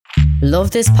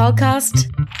Love this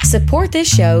podcast? Support this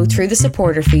show through the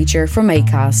supporter feature from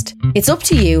Acast. It's up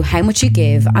to you how much you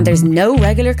give, and there's no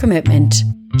regular commitment.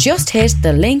 Just hit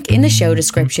the link in the show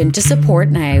description to support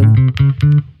now.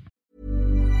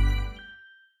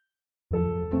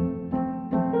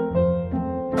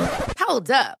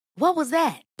 Hold up. What was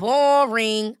that?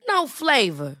 Boring. No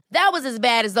flavor. That was as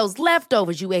bad as those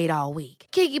leftovers you ate all week.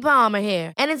 Keke Palmer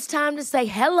here, and it's time to say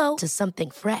hello to something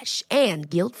fresh and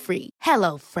guilt-free.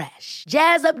 Hello Fresh.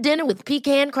 Jazz up dinner with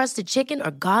pecan-crusted chicken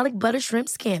or garlic butter shrimp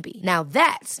scampi. Now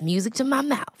that's music to my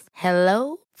mouth.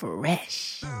 Hello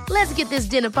Fresh. Let's get this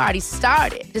dinner party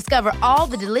started. Discover all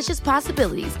the delicious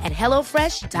possibilities at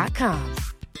hellofresh.com.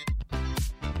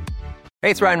 Hey,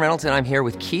 it's Ryan Reynolds, and I'm here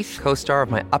with Keith, co-star of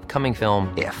my upcoming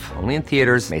film, If, only in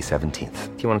theaters May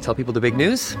 17th. Do you want to tell people the big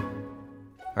news?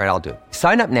 All right, I'll do it.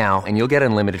 Sign up now and you'll get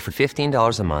unlimited for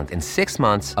 $15 a month and 6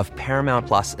 months of Paramount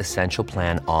Plus Essential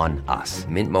Plan on us.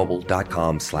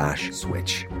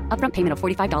 MintMobile.com/switch. Upfront payment of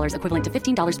 $45 equivalent to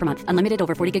 $15 per month. Unlimited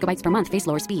over 40 gigabytes per month. Face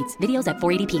lower speeds. Videos at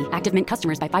 480p. Active Mint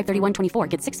customers by 531.24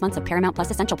 get 6 months of Paramount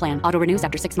Plus Essential Plan. Auto renews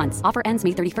after 6 months. Offer ends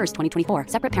May 31st, 2024.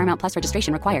 Separate Paramount Plus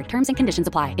registration required. Terms and conditions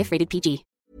apply if rated PG.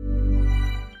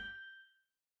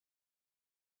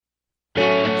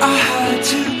 I had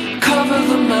to cover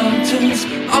the mountains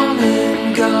on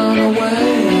and gone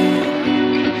away.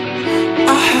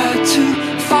 I had to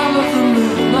follow the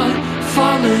moonlight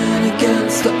falling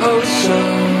against the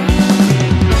ocean.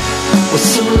 With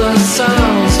similar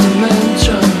sounds to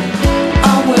mention,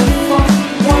 I went for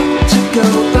what to go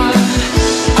by.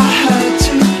 I had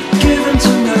to give in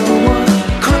to no one.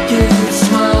 Crooked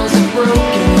smiles and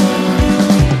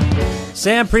broken.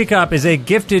 Sam Prekop is a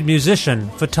gifted musician,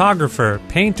 photographer,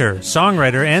 painter,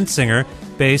 songwriter, and singer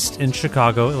based in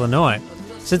Chicago, Illinois.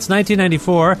 Since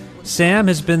 1994, Sam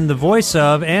has been the voice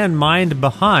of and mind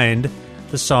behind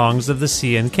the songs of the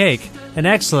Sea and Cake, an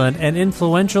excellent and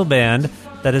influential band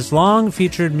that has long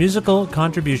featured musical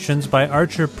contributions by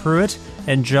Archer Pruitt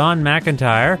and John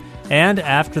McIntyre, and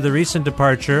after the recent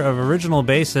departure of original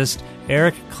bassist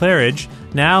Eric Claridge,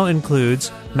 now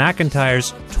includes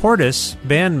McIntyre's Tortoise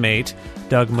bandmate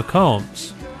Doug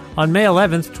McCombs. On May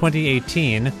 11th,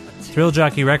 2018, Thrill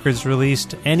Jockey Records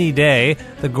released Any Day,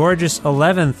 the gorgeous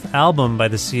 11th album by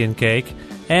the Sea and Cake,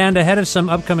 and ahead of some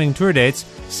upcoming tour dates,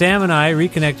 Sam and I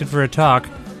reconnected for a talk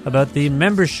about the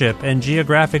membership and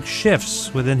geographic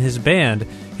shifts within his band,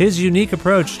 his unique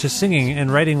approach to singing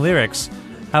and writing lyrics,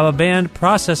 how a band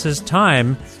processes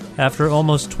time after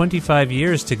almost 25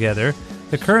 years together,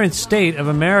 the current state of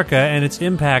America and its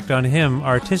impact on him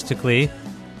artistically,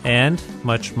 and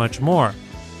much, much more.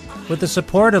 With the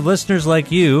support of listeners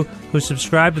like you who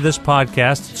subscribe to this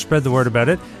podcast, spread the word about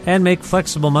it, and make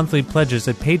flexible monthly pledges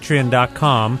at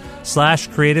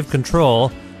patreon.com/creative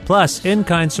control, plus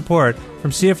in-kind support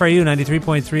from CFRU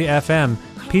 93.3 FM,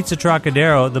 Pizza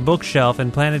Trocadero, The Bookshelf,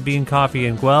 and Planet Bean Coffee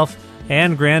in Guelph,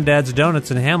 and Granddad's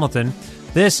Donuts in Hamilton,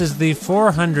 this is the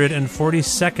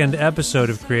 442nd episode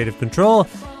of Creative Control,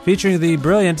 featuring the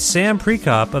brilliant Sam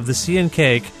Prekop of the Sea and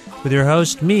Cake, with your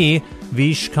host, me,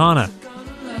 Vish Khanna.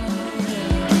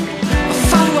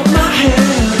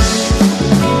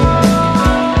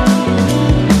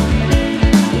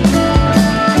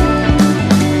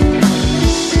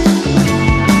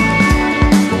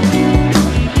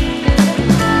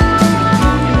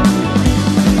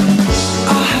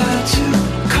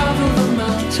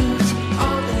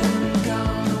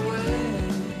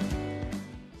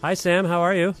 Hi, Sam. How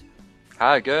are you?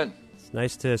 Hi, good. It's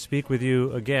nice to speak with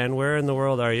you again. Where in the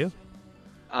world are you?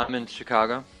 I'm in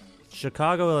Chicago.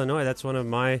 Chicago, Illinois. That's one of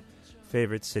my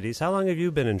favorite cities. How long have you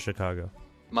been in Chicago?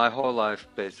 My whole life,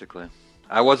 basically.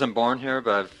 I wasn't born here,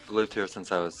 but I've lived here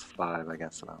since I was 5, I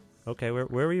guess. About. Okay, where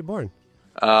were you born?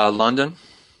 London.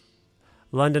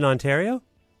 London, Ontario?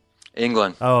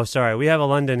 England. Oh, sorry. We have a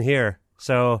London here,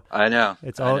 so I know.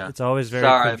 It's always very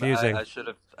confusing. I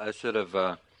should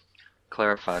have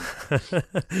clarified.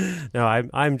 No,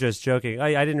 I'm just joking.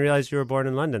 I didn't realize you were born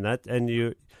in London.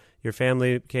 Your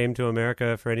family came to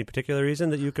America for any particular reason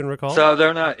that you can recall? So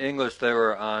they're not English. They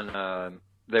were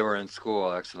in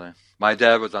school, actually. My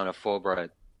dad was on a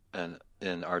Fulbright in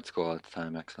art school at the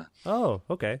time, actually. Oh,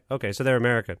 okay. So they're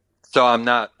American. So I'm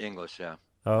not English, yeah.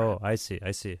 Oh, I see.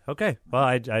 Okay. Well,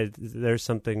 I there's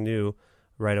something new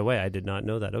right away. I did not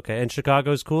know that. Okay. And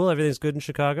Chicago's cool? Everything's good in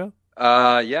Chicago?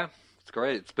 Yeah. It's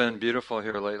great. It's been beautiful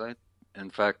here lately.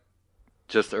 In fact,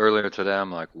 just earlier today,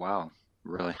 I'm like, wow,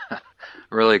 really,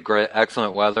 really great,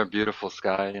 excellent weather, beautiful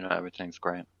sky. Everything's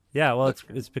great. Yeah, well,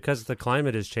 it's because the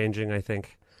climate is changing, I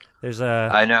think.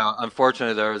 I know.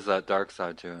 Unfortunately, there is that dark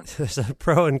side to it. There's a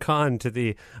pro and con to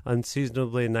the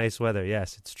unseasonably nice weather.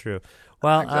 Yes, it's true.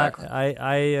 Well, exactly.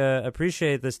 I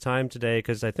appreciate this time today,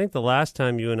 because I think the last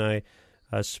time you and I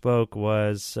spoke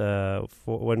was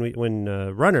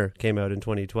when Runner came out in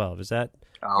 2012. Is that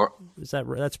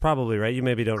that's probably right? You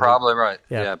maybe don't. Probably right.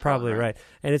 Yeah, probably right.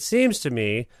 And it seems to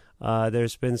me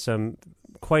there's been some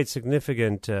quite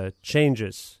significant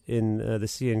changes in the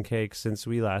Sea and Cake since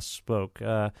we last spoke.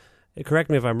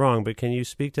 Correct me if I'm wrong, but can you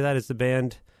speak to that? Is the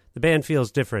band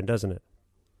feels different, doesn't it?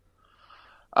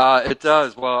 It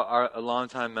does. Well, a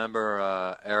longtime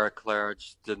member, Eric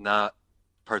Claridge, did not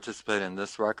participate in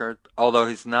this record, although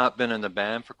he's not been in the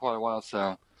band for quite a while.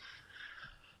 So,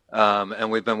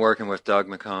 and we've been working with Doug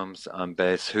McCombs on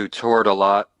bass, who toured a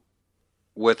lot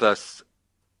with us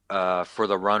for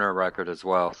the Runner record as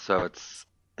well. So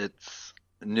it's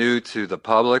new to the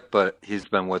public, but he's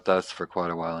been with us for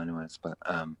quite a while, anyways.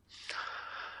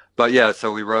 But yeah,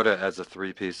 so we wrote it as a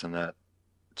 3-piece, and that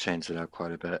changed it up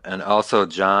quite a bit. And also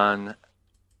John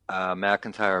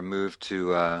McIntyre moved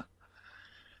to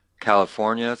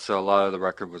California, so a lot of the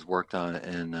record was worked on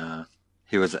in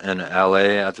he was in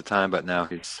LA at the time, but now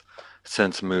he's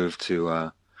since moved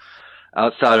to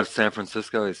outside of San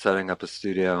Francisco. He's setting up a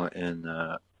studio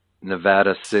in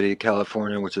Nevada City,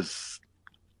 California, which is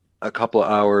a couple of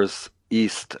hours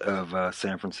east of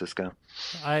San Francisco.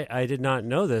 I did not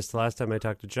know this. The last time I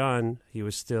talked to John, he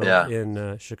was still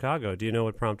in Chicago. Do you know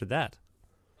what prompted that?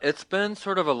 It's been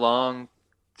sort of a long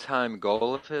time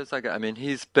goal of his. I mean,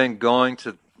 he's been going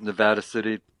to Nevada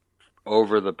City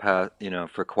over the past,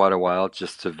 for quite a while,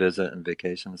 just to visit and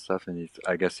vacation and stuff. And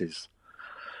I guess he's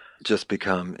just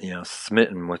become,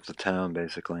 smitten with the town,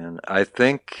 basically. And I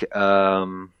think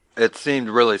it seemed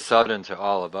really sudden to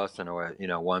all of us in a way.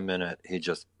 1 minute he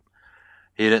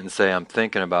didn't say, I'm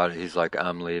thinking about it. He's like,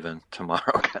 I'm leaving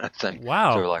tomorrow, kind of thing.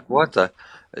 Wow. So we're like, what the?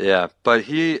 Yeah. But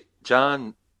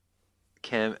John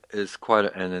is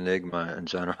quite an enigma in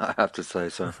general, I have to say.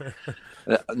 So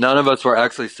none of us were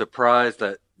actually surprised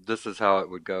that this is how it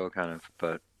would go, kind of.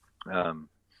 But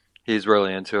he's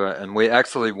really into it. And we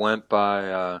actually went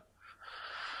by,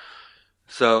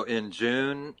 so in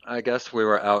June, I guess, we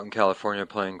were out in California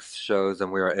playing shows,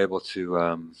 and we were able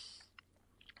to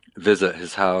visit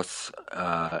his house,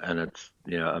 and it's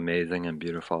amazing and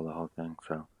beautiful, the whole thing.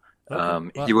 So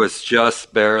he was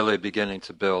just barely beginning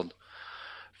to build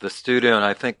the studio, and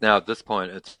I think now at this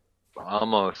point it's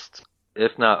almost,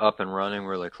 if not up and running,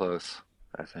 really close,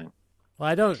 I think.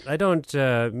 Well, I don't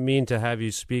mean to have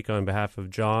you speak on behalf of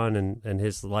John and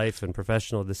his life and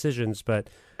professional decisions, but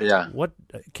what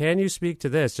can you speak to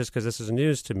this? Just because this is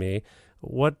news to me,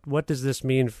 what does this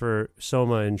mean for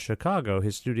Soma in Chicago?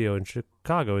 His studio in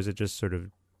Chicago, is it just sort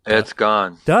of it's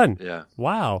gone? Done. Yeah.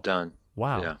 Wow. Done.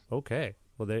 Wow. Yeah. Okay.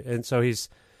 Well, and so he's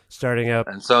starting up.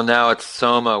 And so now it's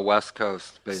Soma West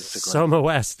Coast, basically. Soma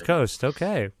West Coast.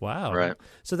 Okay. Wow. Right.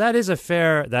 So that is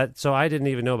so I didn't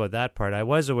even know about that part. I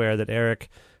was aware that Eric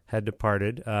had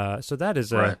departed. So that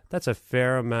is that's a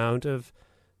fair amount of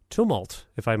tumult,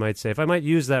 if I might say, if I might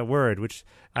use that word, which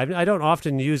I don't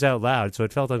often use out loud, so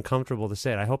it felt uncomfortable to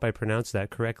say it. I hope I pronounced that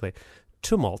correctly.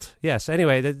 Tumult. Yes.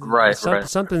 Anyway, right.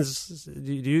 Something's.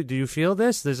 Do you feel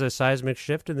this? There's a seismic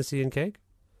shift in the Sea and Cake.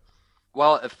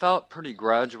 Well, it felt pretty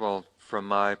gradual from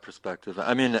my perspective.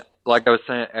 I mean, like I was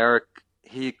saying, Eric,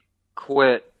 he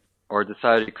quit or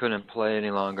decided he couldn't play any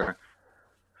longer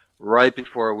right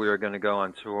before we were going to go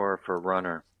on tour for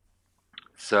Runner.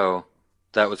 So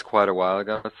that was quite a while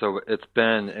ago. So it's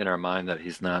been in our mind that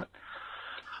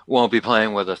won't be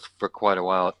playing with us for quite a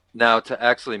while. Now, to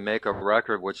actually make a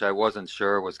record, which I wasn't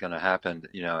sure was going to happen,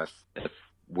 if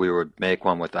we would make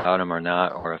one without him or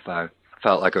not, or if I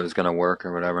felt like it was going to work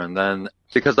or whatever. And then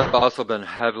because I've also been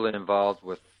heavily involved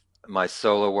with my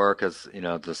solo work, as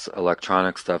this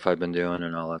electronic stuff I've been doing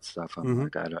and all that stuff, I'm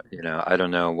like, I don't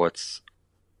know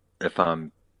if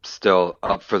I'm still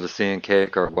up for the Sea and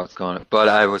Cake or what's going on, but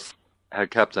I had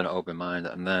kept an open mind.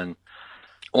 And then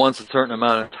once a certain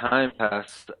amount of time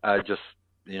passed, I just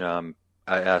I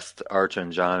asked Arch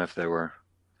and John if they were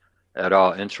at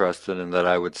all interested, and that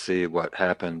I would see what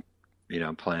happened,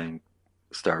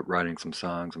 start writing some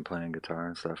songs and playing guitar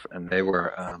and stuff. And they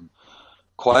were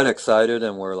quite excited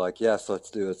and were like, yes,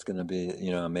 let's do it. It's going to be,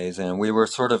 amazing. And we were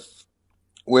excited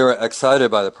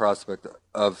by the prospect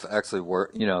of actually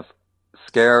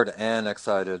scared and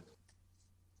excited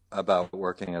about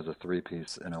working as a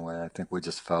 3-piece in a way. I think we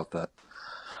just felt that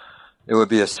it would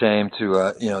be a shame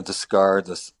to, discard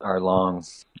our long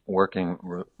working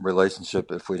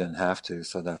relationship if we didn't have to.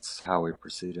 So that's how we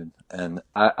proceeded. And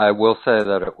I will say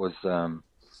that it was,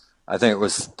 I think it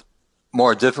was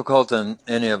more difficult than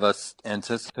any of us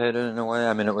anticipated in a way.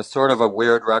 I mean, it was sort of a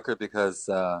weird record because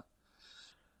a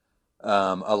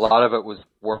lot of it was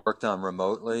worked on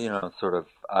remotely. Sort of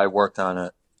I worked on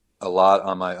it a lot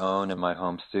on my own in my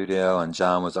home studio, and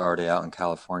John was already out in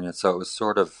California, so it was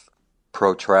sort of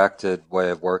protracted way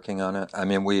of working on it. I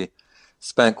mean, we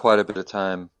spent quite a bit of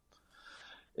time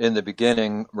in the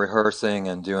beginning rehearsing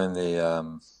and doing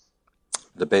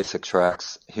the basic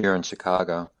tracks here in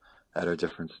Chicago at a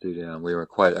different studio, and we were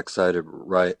quite excited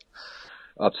right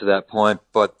up to that point.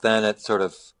 But then it sort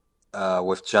of,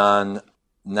 with John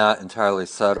not entirely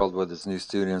settled with his new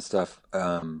studio and stuff,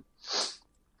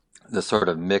 the sort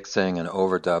of mixing and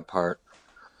overdub part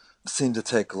seemed to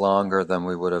take longer than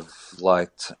we would have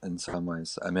liked in some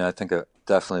ways. I mean, I think it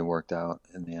definitely worked out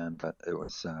in the end, but it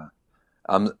was,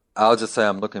 I'll just say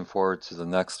I'm looking forward to the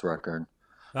next record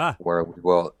where we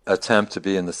will attempt to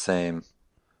be in the same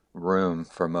room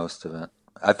for most of it.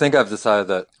 I think I've decided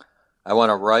that I want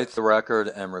to write the record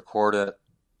and record it,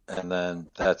 and then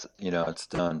that's, it's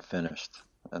done, finished,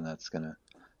 and that's gonna,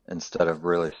 instead of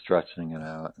really stretching it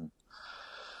out and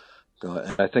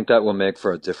I think that will make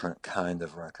for a different kind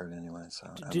of record anyway, so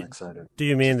I'm excited. Do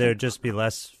you mean there'd just be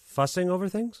less fussing over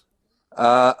things?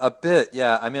 A bit,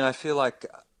 yeah. I mean, I feel like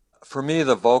for me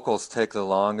the vocals take the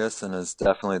longest and is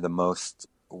definitely the most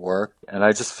work, and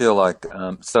I just feel like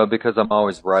so because I'm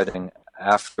always writing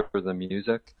after the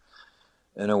music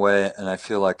in a way, and I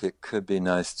feel like it could be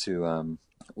nice to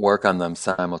work on them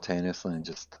simultaneously and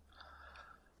just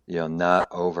not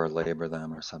over labor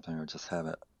them or something, or just have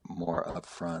it more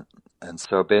upfront. And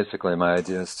so basically my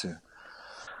idea is to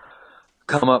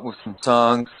come up with some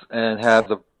songs and have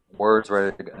the words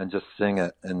ready and just sing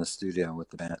it in the studio with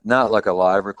the band. Not like a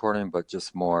live recording, but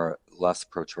just less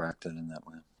protracted in that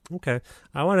way. Okay.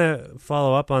 I want to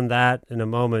follow up on that in a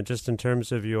moment, just in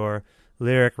terms of your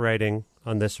lyric writing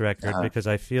on this record, because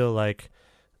I feel like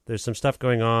there's some stuff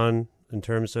going on in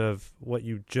terms of what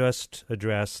you just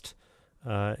addressed,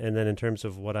 and then in terms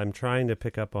of what I'm trying to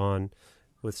pick up on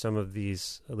with some of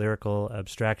these lyrical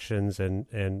abstractions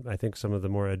and I think some of the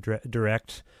more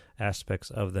direct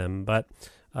aspects of them. But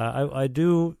I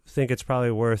do think it's probably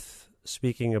worth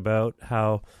speaking about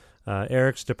how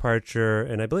Eric's departure,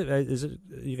 and I believe,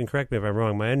 you can correct me if I'm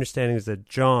wrong, my understanding is that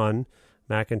John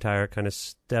McEntire kind of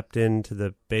stepped into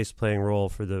the bass playing role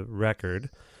for the record.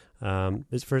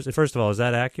 First of all, is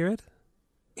that accurate?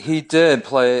 He did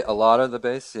play a lot of the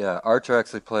bass, yeah. Archer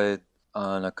actually played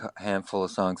on a handful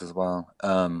of songs as well.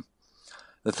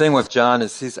 The thing with John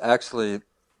is he's actually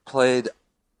played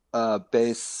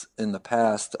bass in the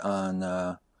past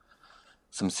on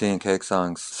some Sea and Cake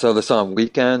songs. So the song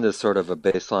Weekend is sort of a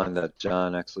bass line that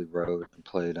John actually wrote and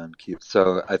played on cue.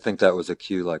 So I think that was a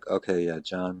cue, like, okay, yeah,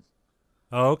 John.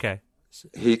 Oh, okay.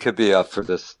 He could be up for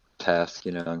this task,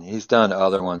 and he's done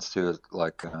other ones too,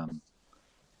 like,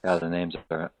 the names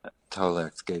are totally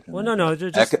escaping. Well, no,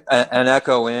 just... and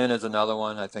Echo In is another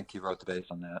one. I think he wrote the bass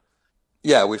on that.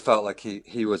 Yeah, we felt like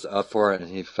he was up for it, and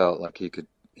he felt like he could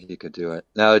do it.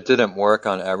 Now, it didn't work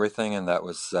on everything, and that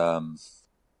was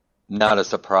not a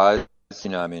surprise.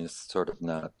 I mean, it's sort of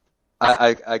not.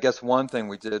 I guess one thing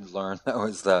we did learn though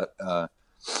is that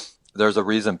there's a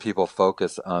reason people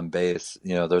focus on bass.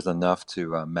 There's enough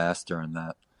to master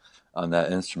on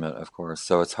that instrument, of course.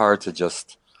 So it's hard to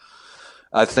just.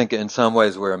 I think in some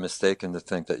ways we're mistaken to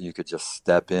think that you could just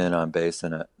step in on bass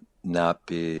and it not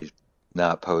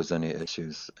pose any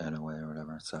issues in a way or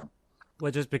whatever. So,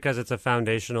 well, just because it's a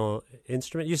foundational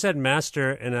instrument. You said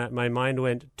master, and my mind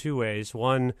went two ways.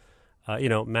 One,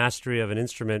 mastery of an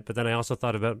instrument, but then I also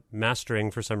thought about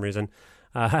mastering for some reason.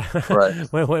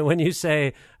 Right. When you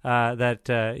say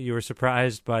that you were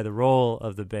surprised by the role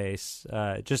of the bass,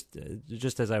 just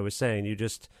as I was saying,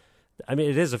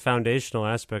 it is a foundational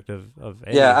aspect of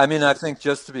any... Yeah, I mean, I think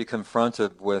just to be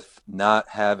confronted with not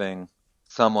having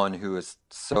someone who is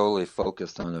solely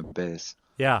focused on the bass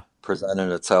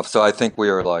presented itself. So I think we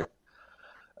were like,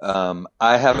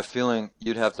 I have a feeling,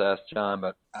 you'd have to ask John,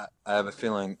 but I have a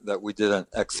feeling that we didn't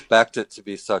expect it to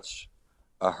be such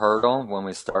a hurdle when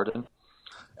we started.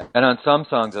 And on some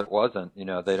songs it wasn't,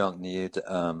 they don't need,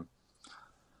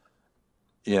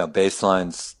 bass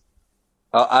lines.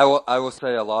 I will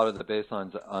say a lot of the bass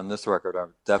lines on this record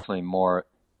are definitely more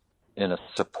in a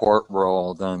support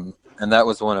role and that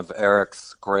was one of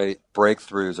Eric's great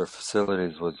breakthroughs or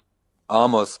facilities, was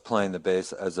almost playing the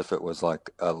bass as if it was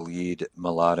like a lead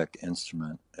melodic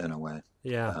instrument in a way.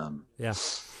 Yeah. Yeah.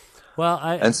 Well,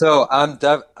 and so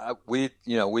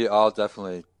we all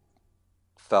definitely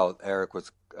felt Eric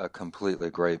was a completely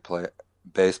great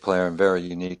bass player and very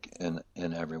unique in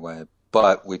every way.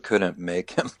 But we couldn't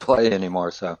make him play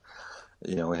anymore, so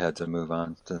we had to move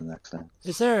on to the next thing.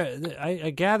 Is there,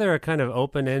 I gather, a kind of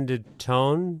open-ended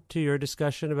tone to your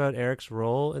discussion about Eric's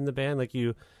role in the band? Like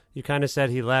you kind of said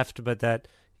he left, but that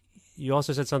you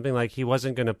also said something like he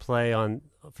wasn't going to play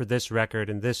for this record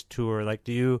and this tour. Like,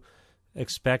 do you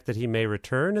expect that he may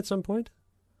return at some point?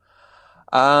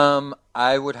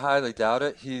 I would highly doubt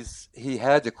it. He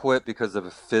had to quit because of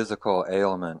a physical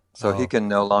ailment, so he can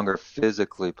no longer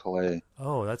physically play.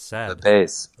 Oh, that's sad. The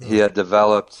bass. He had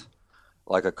developed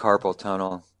like a carpal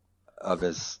tunnel of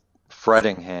his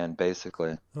fretting hand,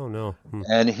 basically. Oh no.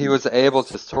 And he was able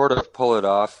to sort of pull it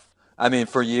off. I mean,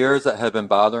 for years it had been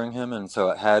bothering him, and so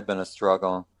it had been a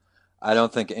struggle. I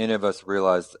don't think any of us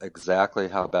realized exactly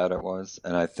how bad it was,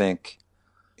 and I think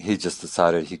he just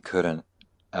decided he couldn't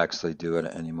actually do it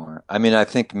anymore. I mean, I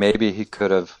think maybe he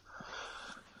could have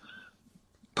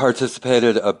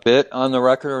participated a bit on the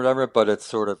record or whatever, but it's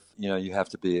sort of,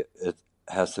 it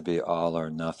has to be all or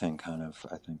nothing kind of,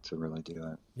 I think, to really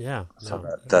do it. Yeah. So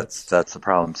that's the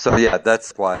problem. So yeah,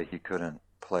 that's why he couldn't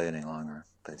play any longer,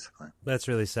 basically. That's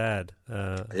really sad.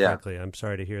 Frankly, I'm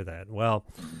sorry to hear that. Well,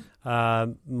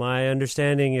 my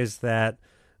understanding is that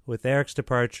with Eric's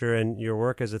departure and your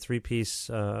work as a three-piece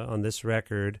on this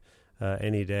record,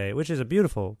 Any Day, which is a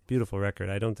beautiful, beautiful record.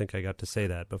 I don't think I got to say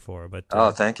that before, but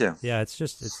thank you. Yeah,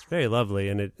 it's very lovely,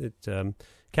 and it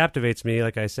captivates me,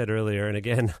 like I said earlier. And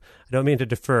again, I don't mean to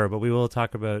defer, but we will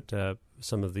talk about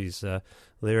some of these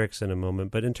lyrics in a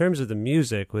moment. But in terms of the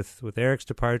music, with Eric's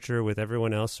departure, with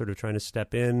everyone else sort of trying to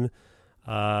step in,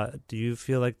 do you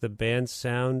feel like the band's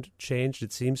sound changed?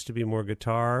 It seems to be more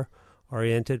guitar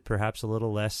oriented, perhaps a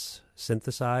little less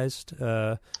synthesized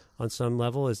on some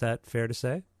level. Is that fair to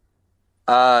say?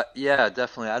 Yeah,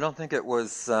 definitely. I don't think it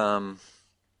was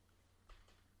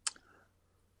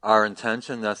our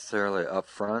intention necessarily up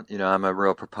front. I'm a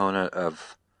real proponent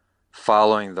of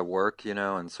following the work,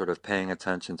 and sort of paying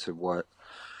attention to what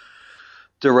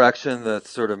direction the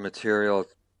sort of material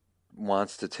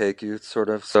wants to take you, sort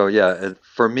of. So yeah,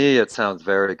 for me, it sounds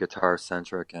very guitar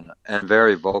centric and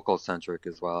very vocal centric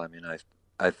as well. I mean,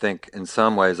 I think in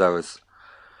some ways I was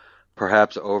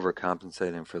perhaps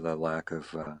overcompensating for the lack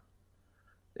of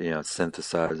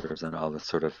synthesizers and all the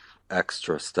sort of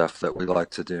extra stuff that we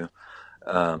like to do.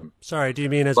 Sorry, do you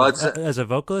mean as a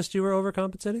vocalist you were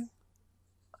overcompensating?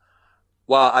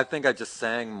 Well, I think I just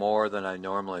sang more than I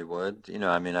normally would.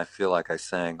 I mean, I feel like I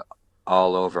sang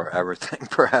all over everything,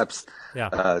 perhaps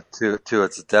to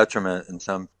its detriment in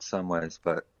some ways.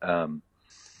 But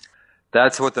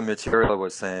that's what the material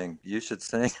was saying. You should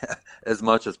sing as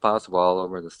much as possible all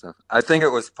over the stuff. I think it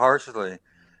was partially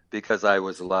because I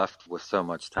was left with so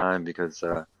much time, because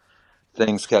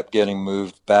things kept getting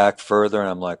moved back further, and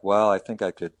I'm like, well, I think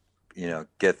I could,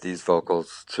 get these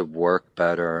vocals to work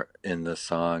better in the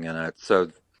song, and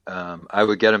I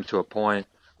would get them to a point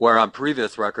where on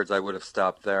previous records I would have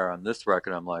stopped there. On this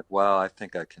record, I'm like, well, I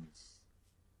think I can,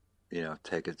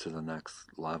 take it to the next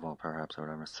level, perhaps, or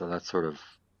whatever. So that's sort of,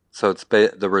 it's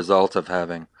the result of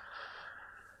having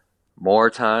more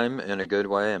time in a good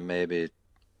way, and maybe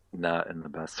not in the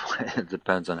best way. It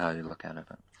depends on how you look at it.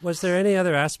 Was there any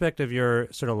other aspect of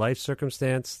your sort of life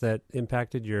circumstance that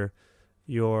impacted your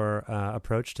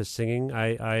approach to singing?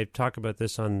 I talk about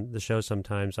this on the show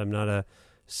sometimes. I'm not a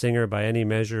singer by any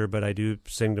measure, but I do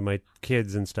sing to my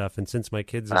kids and stuff. And since my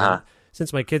kids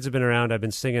have been around, I've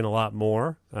been singing a lot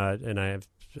more, and I have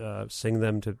sing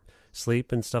them to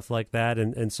sleep and stuff like that.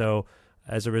 And so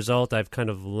as a result, I've kind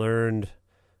of learned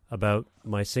about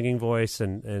my singing voice,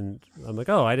 and I'm like,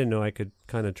 oh, I didn't know I could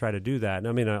kind of try to do that. And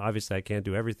I mean, obviously I can't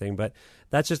do everything, but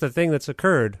that's just a thing that's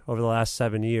occurred over the last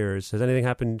 7 years. Has anything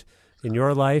happened in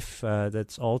your life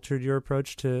that's altered your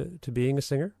approach to being a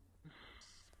singer?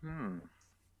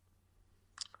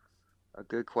 A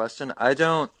good question. I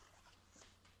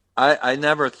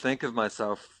never think of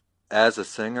myself as a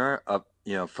singer.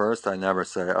 First I never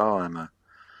say, oh, I'm a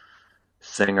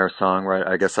singer, songwriter.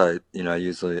 I guess I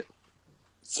usually,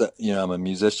 I'm a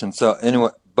musician. So anyway,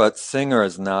 but singer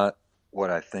is not what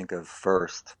I think of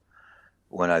first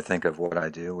when I think of what I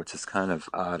do, which is kind of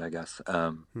odd, I guess.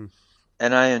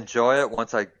 And I enjoy it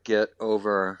once I get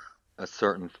over a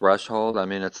certain threshold. I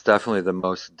mean, it's definitely the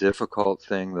most difficult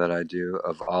thing that I do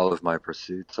of all of my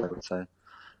pursuits, I would say.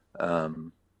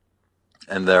 And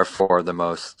therefore the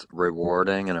most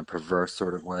rewarding in a perverse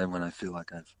sort of way, when I feel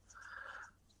like I've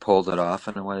pulled it off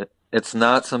in a way. It's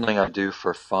not something I do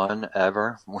for fun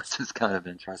ever, which is kind of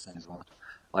interesting as well.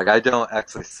 Like, I don't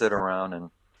actually sit around, and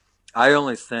I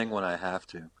only sing when I have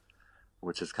to,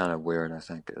 which is kind of weird, I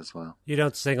think, as well. You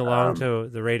don't sing along to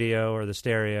the radio or the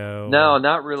stereo? No,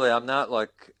 not really. I'm not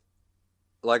like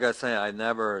I say, I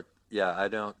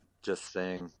don't just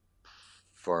sing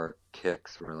for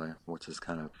kicks, really, which is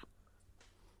kind of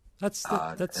that's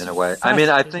in a way. I mean,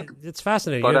 I think it's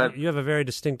fascinating. You have a very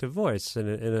distinctive voice and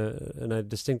a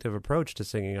distinctive approach to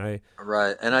singing.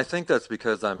 Right, and I think that's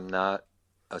because I'm not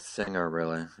a singer,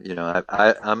 really. You know,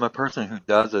 I'm a person who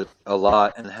does it a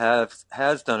lot and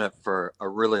has done it for a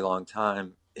really long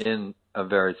time in a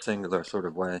very singular sort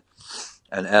of way,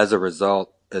 and as a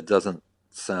result, it doesn't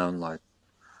sound like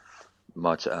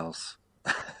much else.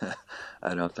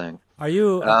 I don't think. Are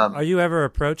you ever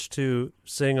approached to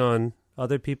sing on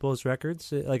other people's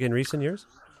records, like in recent years?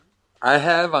 I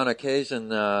have on occasion,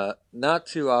 not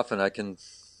too often. I can.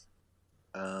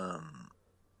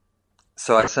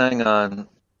 So I sang on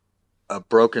a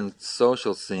Broken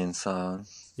Social Scene song.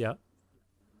 Yeah.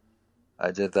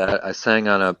 I did that. I sang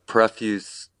on a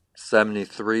Prefuse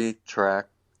 73 track.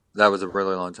 That was a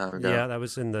really long time ago. Yeah, that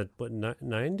was in the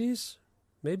 90s,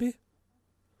 maybe.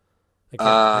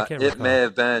 I can't recall. It may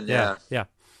have been, yeah. Yeah.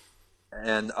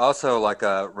 And also like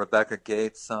a Rebecca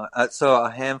Gates song. So a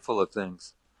handful of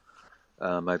things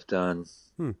I've done.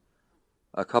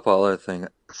 A couple other things.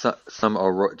 Some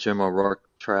Jim O'Rourke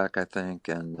track, I think,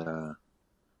 and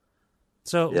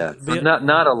so yeah,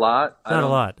 not a lot. Not a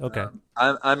lot. Okay.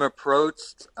 I'm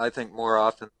approached, I think, more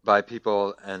often by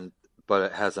people, but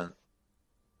it hasn't.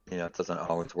 You know, it doesn't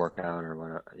always work out, or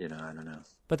whatever. You know, I don't know.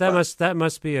 But that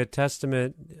must be a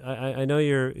testament. I know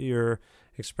you're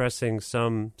expressing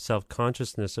some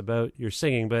self-consciousness about your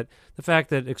singing, but the fact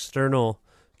that external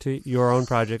to your own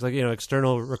project, like, you know,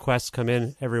 external requests come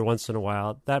in every once in a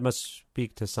while, that must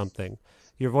speak to something.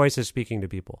 Your voice is speaking to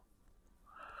people.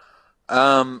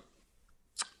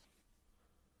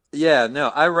 Yeah, no,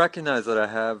 I recognize that I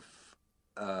have,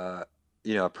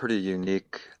 you know, a pretty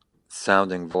unique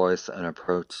sounding voice and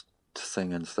approach to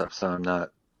singing and stuff. So I'm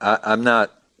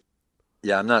not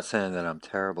saying that I'm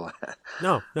terrible.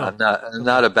 No. I'm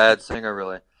not a bad singer,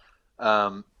 really.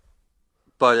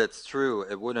 But it's true.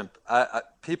 It wouldn't.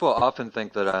 People often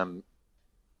think that I'm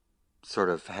sort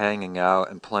of hanging out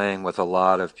and playing with a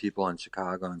lot of people in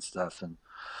Chicago and stuff, and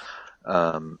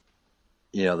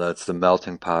you know, that's the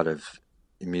melting pot of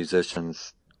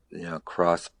musicians, you know,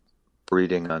 cross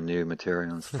breeding on new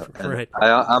material and stuff. And right.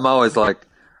 I'm always like,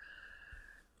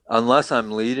 unless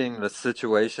I'm leading the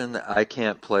situation, I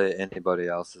can't play anybody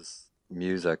else's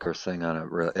music or sing on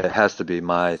it. It has to be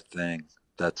my thing.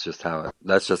 That's just how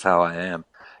I am.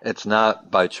 It's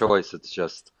not by choice. It's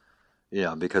just, you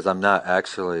know, because I'm not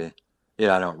actually, you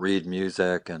know, I don't read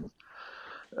music, and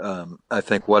I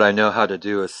think what I know how to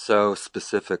do is so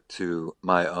specific to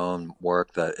my own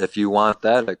work that if you want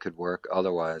that, it could work.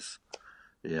 Otherwise,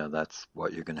 you know, that's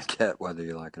what you're going to get, whether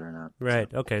you like it or not.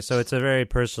 Right. So. Okay. So it's a very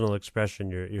personal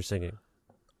expression you're singing.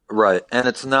 Right. And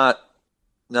it's not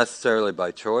necessarily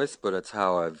by choice, but it's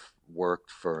how I've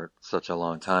worked for such a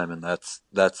long time. And that's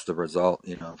the result,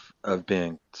 you know, of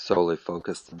being solely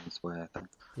focused in this way, I think.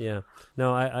 Yeah.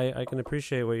 No, I can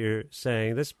appreciate what you're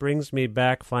saying. This brings me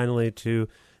back finally to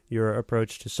your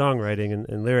approach to songwriting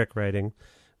and lyric writing,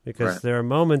 because right. There are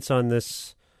moments on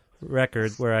this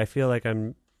record where I feel like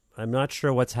I'm not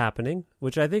sure what's happening,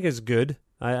 which I think is good.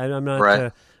 I'm not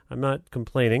right. I'm not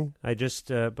complaining. I just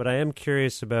but I am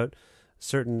curious about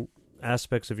certain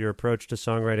aspects of your approach to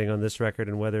songwriting on this record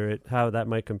and how that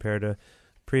might compare to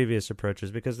previous approaches,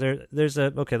 because there's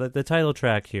the title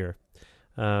track here.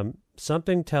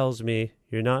 Something tells me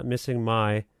you're not missing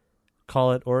my,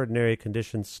 call it ordinary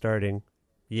conditions starting.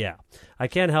 Yeah. I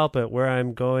can't help it where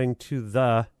I'm going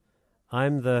to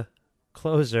I'm the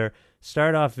closer,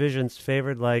 start off visions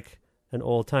favored like an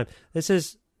old time. This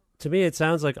is, to me, it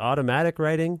sounds like automatic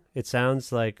writing. It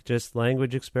sounds like just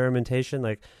language experimentation,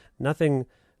 like nothing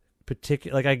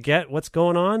particular. Like I get what's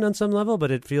going on some level, but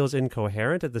it feels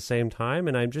incoherent at the same time.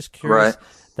 And I'm just curious. Right.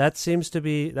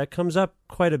 That comes up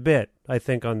quite a bit, I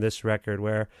think, on this record,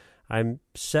 where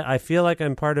I feel like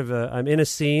I'm I'm in a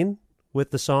scene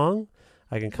with the song.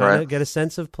 I can kind of get a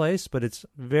sense of place, but it's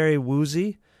very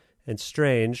woozy and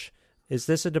strange. Is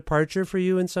this a departure for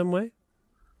you in some way?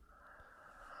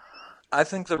 I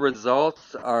think the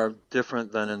results are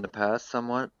different than in the past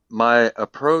somewhat. My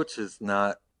approach is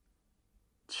not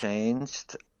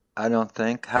changed, I don't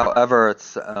think. However,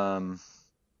 it's,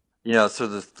 you know, so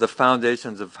the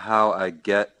foundations of how I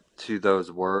get to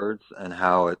those words and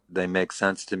how they make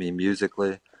sense to me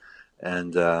musically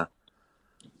and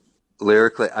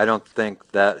lyrically, I don't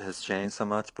think that has changed so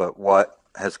much, but what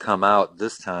has come out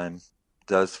this time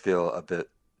does feel a bit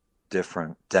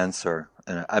different, denser.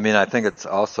 And I mean, I think it's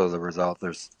also the result.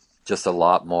 There's just a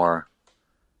lot more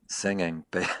singing,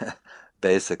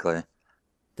 basically.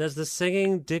 Does the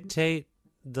singing dictate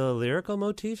the lyrical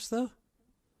motifs, though?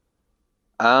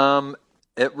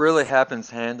 It really happens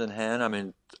hand in hand. I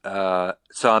mean,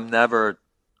 so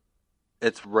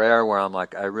it's rare where I'm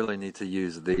like, I really need to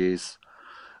use these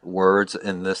words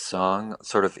in this song.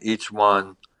 Sort of each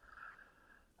one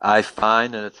I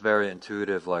find, and it's very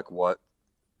intuitive, like what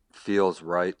feels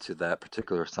right to that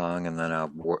particular song, and then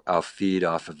I'll feed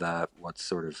off of that what's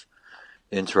sort of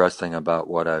interesting about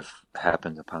what I've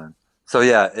happened upon. So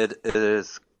yeah, it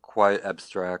is quite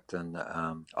abstract and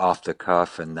off the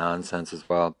cuff and nonsense as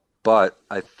well. But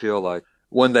I feel like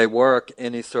when they work, they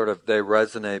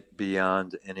resonate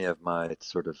beyond any of my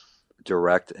sort of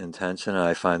direct intention, and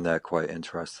I find that quite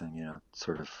interesting.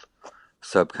 Sort of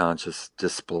subconscious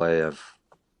display of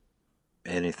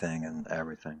anything and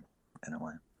everything in a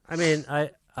way. I mean,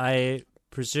 I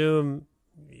presume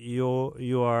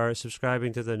you are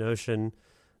subscribing to the notion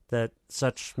that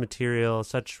such material,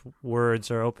 such words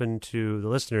are open to the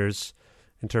listener's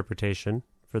interpretation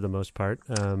for the most part.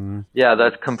 Yeah,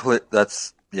 that's complete.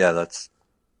 That's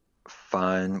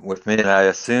fine with me, and I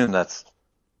assume that's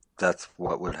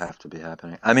what would have to be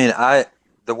happening. I mean,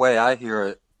 the way I hear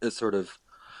it is sort of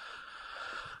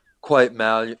quite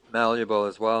malleable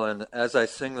as well. And as I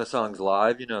sing the songs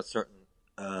live,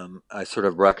 I sort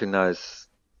of recognize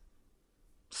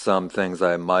some things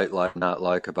I might not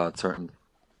like about certain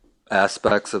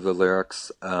aspects of the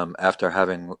lyrics. After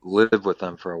having lived with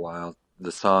them for a while,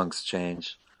 the songs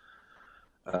change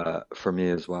for me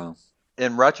as well.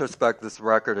 In retrospect, this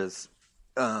record it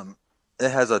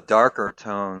has a darker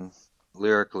tone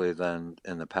lyrically than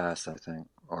in the past, I think,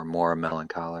 or more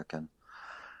melancholic, and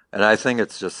I think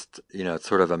it's just it's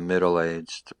sort of a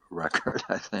middle-aged record.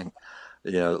 I think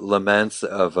laments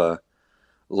of a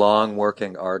long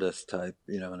working artist type,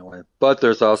 in a way. But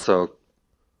there's also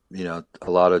a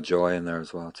lot of joy in there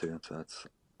as well too. So it's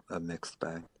a mixed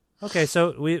bag. Okay,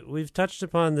 so we've touched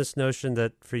upon this notion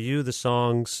that for you the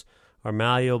songs are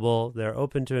malleable, they're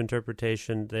open to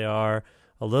interpretation, they are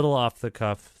a little off the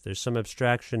cuff, there's some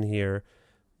abstraction here.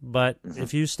 But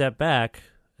if you step back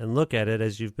and look at it,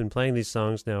 as you've been playing these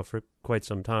songs now for quite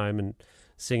some time and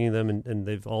singing them, and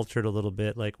they've altered a little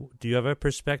bit, like, do you have a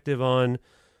perspective on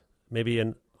maybe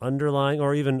an underlying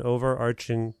or even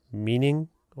overarching meaning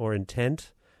or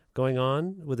intent going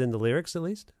on within the lyrics, at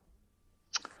least?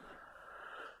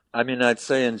 I mean, I'd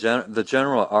say the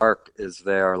general arc is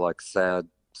they are like sad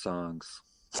songs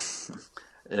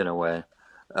in a way.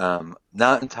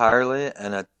 Not entirely,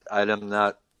 and I'm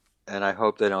not, and I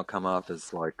hope they don't come off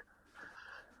as like,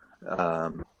 I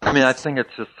mean, I think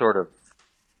it's just sort of,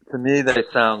 to me, they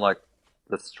sound like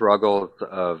the struggles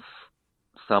of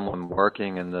someone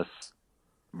working in this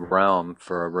realm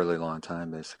for a really long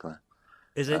time, basically.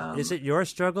 Is it your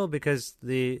struggle? Because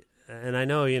and I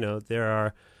know, there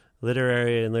are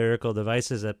literary and lyrical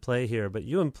devices at play here, but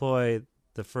you employ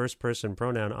the first person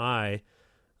pronoun I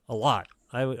a lot.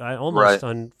 I almost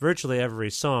on virtually every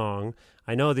song.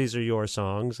 I know these are your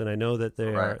songs, and I know that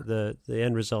they are the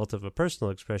end result of a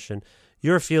personal expression.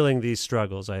 You're feeling these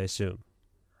struggles, I assume.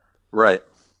 Right.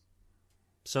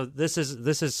 So this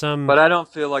is some. But I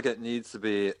don't feel like it needs to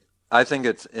be. I think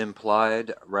it's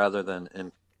implied rather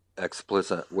than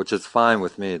explicit, which is fine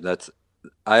with me.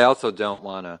 I also don't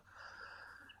want to,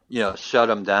 shut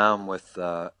them down with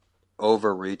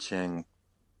overreaching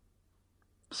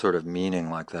sort of meaning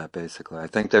like that. Basically, I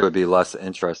think they would be less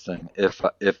interesting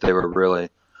if they were really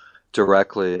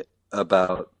directly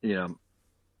about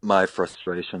my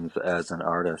frustrations as an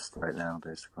artist right now,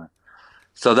 basically.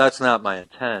 So that's not my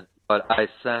intent, but I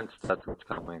sense that's what's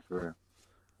coming through.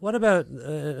 What about?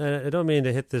 I don't mean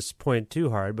to hit this point too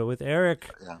hard, but with Eric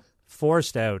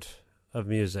forced out of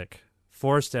music,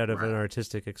 forced out of an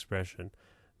artistic expression,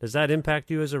 does that impact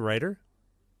you as a writer?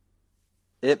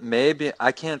 It may be.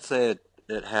 I can't say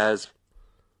it has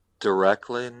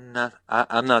directly.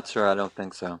 I'm not sure. I don't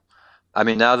think so. I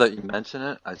mean, now that you mention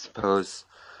it, I suppose,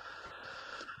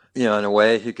 in a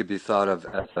way, he could be thought of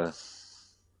as a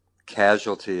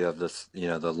casualty of this,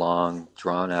 the long,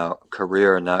 drawn-out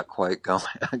career, not quite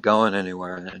going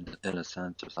anywhere in a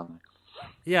sense or something.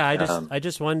 Yeah, I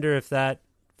just wonder if that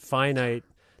finite.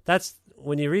 That's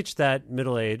when you reach that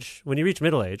middle age. When you reach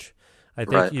middle age, I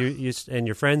think you and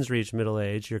your friends reach middle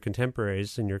age, your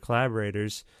contemporaries and your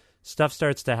collaborators, stuff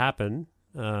starts to happen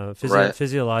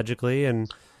physiologically,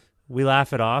 and we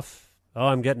laugh it off. Oh,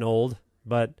 I'm getting old,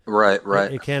 but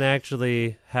it can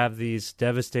actually have these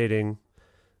devastating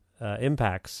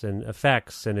impacts and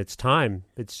effects, and it's time.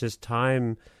 It's just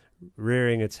time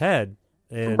rearing its head.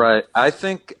 And I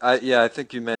think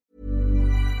you meant.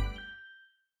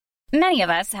 Many of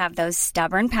us have those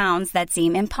stubborn pounds that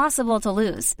seem impossible to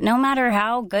lose, no matter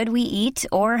how good we eat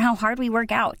or how hard we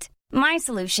work out. My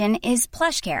solution is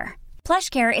PlushCare.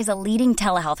 PlushCare is a leading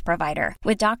telehealth provider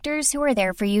with doctors who are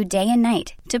there for you day and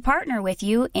night to partner with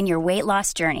you in your weight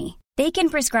loss journey. They can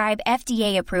prescribe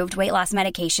FDA-approved weight loss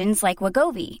medications like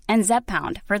Wegovy and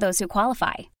Zepbound for those who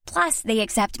qualify. Plus, they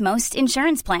accept most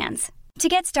insurance plans. To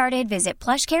get started, visit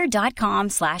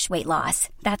plushcare.com/weight loss.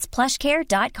 That's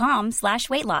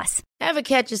plushcare.com/weight loss. Ever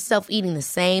catch yourself eating the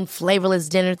same flavorless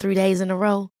dinner 3 days in a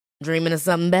row? Dreaming of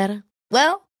something better?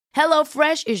 Well,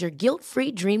 HelloFresh is your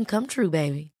guilt-free dream come true,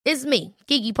 baby. It's me,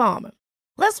 Keke Palmer.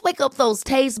 Let's wake up those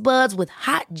taste buds with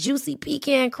hot, juicy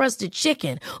pecan-crusted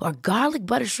chicken or garlic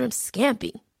butter shrimp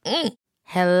scampi.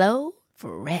 Hello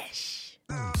Fresh.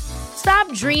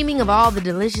 Stop dreaming of all the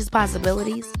delicious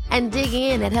possibilities and dig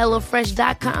in at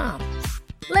HelloFresh.com.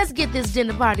 Let's get this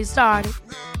dinner party started.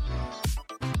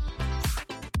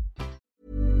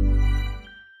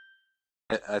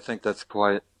 I think that's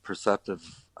quite perceptive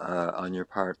on your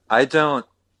part.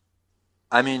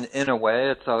 I mean, in a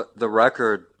way, it's the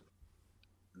record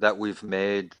that we've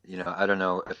made, I don't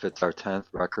know if it's our 10th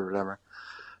record or whatever.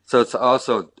 So it's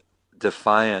also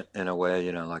defiant in a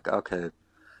way, like, okay,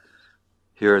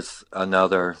 here's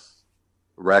another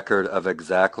record of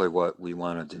exactly what we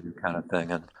want to do kind of thing.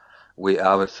 And we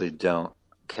obviously don't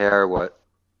care what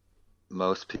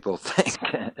most people think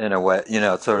in a way,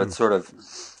 it's sort of,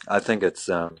 I think it's,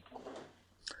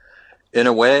 in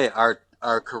a way,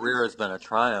 our career has been a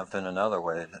triumph in another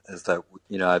way, is that,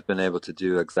 I've been able to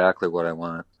do exactly what I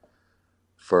want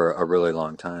for a really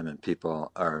long time, and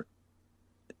people are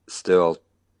still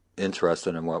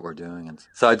interested in what we're doing. And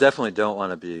so I definitely don't want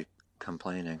to be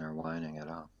complaining or whining at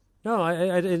all. No,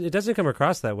 it doesn't come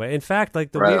across that way. In fact,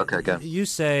 like you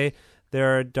say,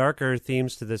 there are darker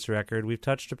themes to this record. We've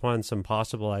touched upon some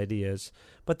possible ideas,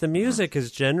 but the music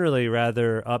is generally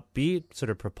rather upbeat, sort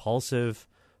of propulsive,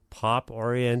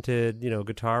 pop-oriented,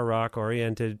 guitar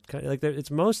rock-oriented. Like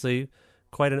it's mostly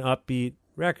quite an upbeat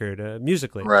record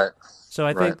musically. Right. So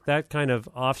I think that kind of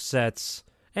offsets,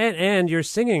 and your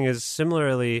singing is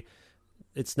similarly,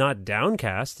 it's not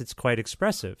downcast, it's quite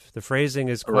expressive. The phrasing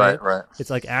is quite, right. It's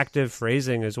like active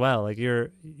phrasing as well. Like you're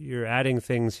adding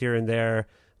things here and there,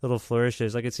 little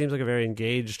flourishes. Like it seems like a very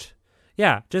engaged.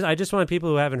 Yeah, I just want people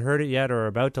who haven't heard it yet or are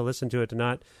about to listen to it to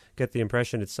not get the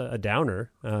impression it's a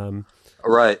downer.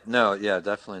 Right. No, yeah,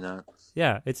 definitely not.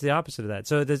 Yeah, it's the opposite of that.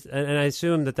 So and I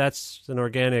assume that that's an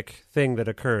organic thing that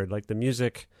occurred. Like the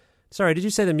music. Sorry, did you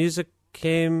say the music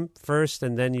came first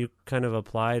and then you kind of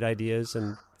applied ideas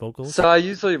and vocals? So I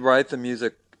usually write the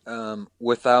music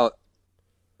without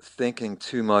thinking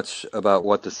too much about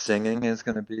what the singing is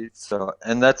going to be. So,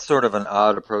 and that's sort of an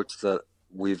odd approach that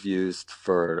we've used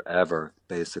forever,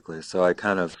 basically. So I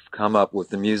kind of come up with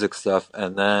the music stuff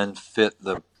and then fit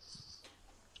the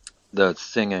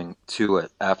singing to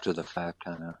it after the fact,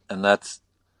 kind of. And that's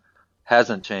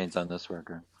hasn't changed on this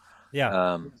record.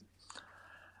 Yeah.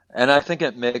 And I think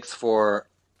it makes for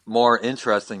more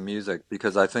interesting music,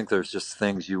 because I think there's just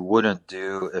things you wouldn't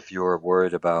do if you were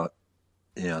worried about,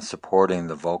 supporting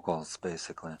the vocals,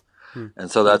 basically. And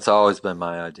so that's always been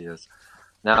my ideas.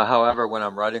 Now, however, when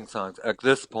I'm writing songs, at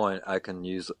this point, I can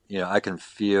use, I can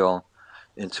feel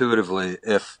intuitively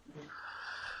if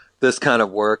this kind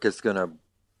of work is going to,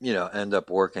 end up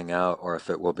working out, or if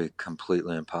it will be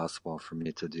completely impossible for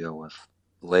me to deal with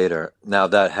later. Now,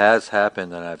 that has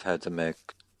happened, and I've had to make,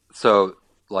 so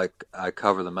like I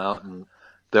Cover the Mountain,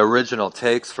 the original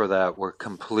takes for that were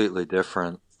completely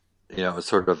different. It was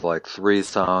sort of like 3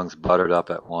 songs buttered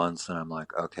up at once, and I'm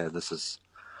like, okay, this is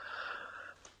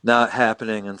not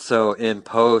happening. And so in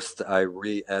post, I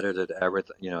re-edited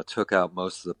everything, took out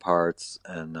most of the parts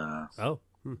and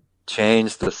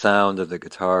changed the sound of the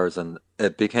guitars, and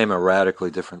it became a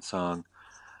radically different song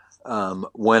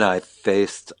when I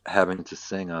faced having to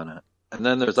sing on it. And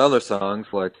then there's other songs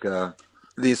like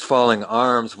These Falling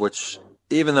Arms, which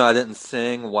even though I didn't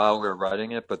sing while we were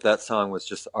writing it, but that song was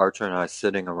just Archer and I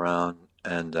sitting around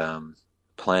and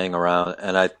playing around,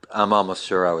 and I'm almost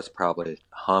sure I was probably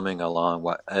humming along.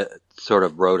 What it sort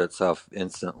of wrote itself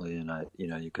instantly, and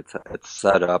you could it's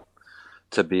set up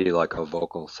to be like a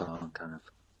vocal song, kind of.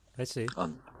 I see.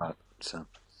 So.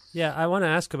 Yeah, I want to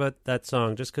ask about that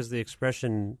song just because the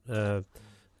expression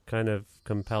kind of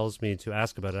compels me to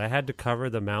ask about it. I had to cover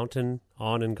the mountain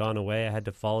on and gone away. I had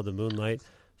to follow the moonlight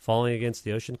falling against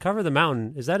the ocean. Cover the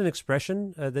mountain. Is that an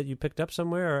expression that you picked up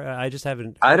somewhere, or I just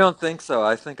haven't? I don't think so.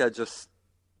 I think I just,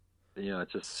 it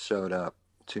just showed up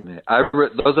to me.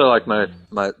 Those are like my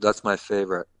that's my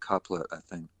favorite couplet, I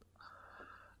think.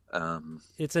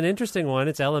 It's an interesting one.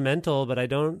 It's elemental, but I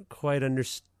don't quite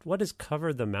understand. What does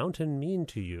cover the mountain mean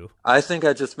to you? I think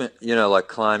I just meant, like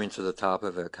climbing to the top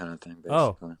of it kind of thing, basically.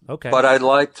 Oh, okay. But I'd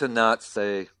like to not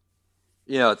say,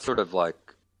 it's sort of like,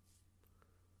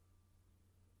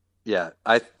 yeah,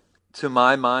 to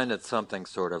my mind, it's something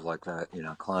sort of like that,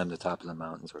 climb the top of the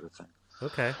mountain sort of thing.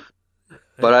 Okay.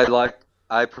 But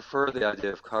I prefer the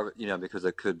idea of cover, because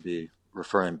it could be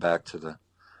referring back to the,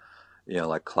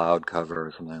 like cloud cover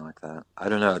or something like that. I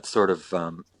don't know. It's sort of,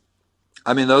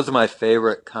 those are my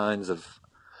favorite kinds of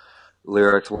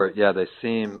lyrics where, they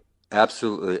seem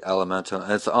absolutely elemental.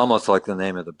 And it's almost like the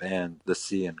name of the band, The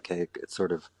Sea and Cake. It's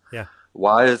sort of,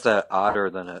 why is that odder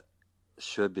than it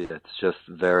should be? It's just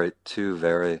two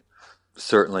very,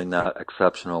 certainly not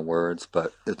exceptional words,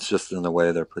 but it's just in the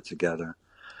way they're put together.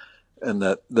 And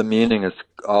that the meaning is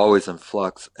always in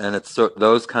flux. And it's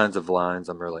those kinds of lines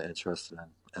I'm really interested in.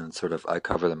 And sort of, I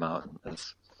cover the mountain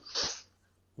as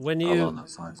along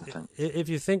those lines, I think. If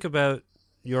you think about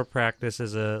your practice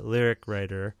as a lyric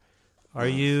writer,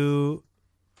 is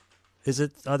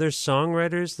it other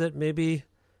songwriters that maybe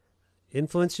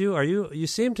influence you? You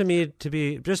seem to me to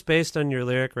be, just based on your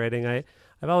lyric writing, I've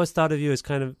always thought of you as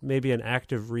kind of maybe an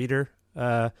active reader.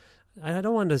 I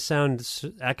don't want to sound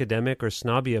academic or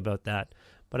snobby about that,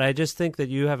 but I just think that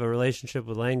you have a relationship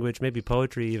with language, maybe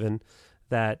poetry even,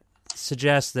 that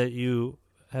suggests that you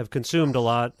have consumed a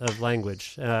lot of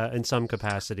language in some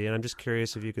capacity, and I'm just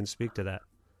curious if you can speak to that.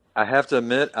 I have to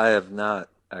admit, I have not,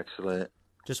 actually.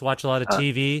 Just watch a lot of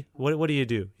TV? What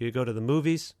do? You go to the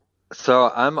movies? So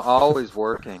I'm always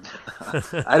working.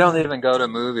 I don't even go to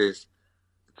movies.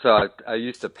 So I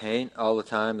used to paint all the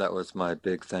time. That was my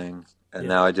big thing. And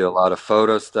now I do a lot of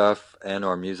photo stuff and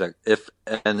or music. If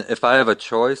I have a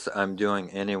choice, I'm doing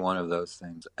any one of those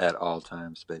things at all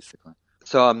times, basically.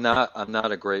 So I'm not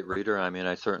a great reader.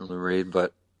 I certainly read,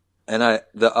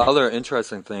 the other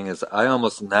interesting thing is I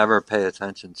almost never pay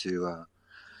attention to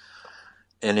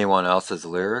anyone else's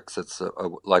lyrics. It's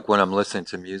like when I'm listening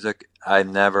to music,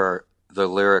 the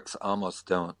lyrics almost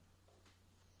don't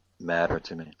matter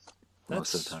to me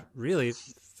most of the time. Really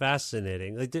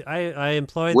fascinating. Like I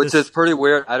employed which is pretty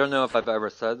weird. I don't know if I've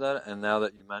ever said that, and now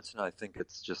that you mention it, I think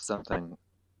it's just something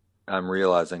I'm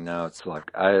realizing now. It's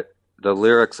like the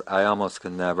lyrics, I almost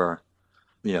can never,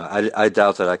 I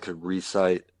doubt that I could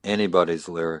recite anybody's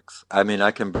lyrics.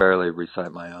 I can barely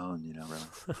recite my own, really.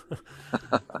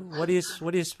 What do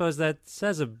you suppose that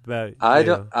says about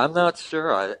I'm not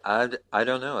sure. I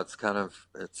don't know. It's kind of,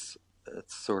 it's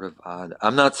sort of odd.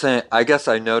 I'm not saying, I guess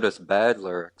I notice bad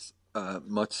lyrics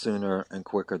much sooner and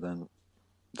quicker than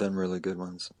really good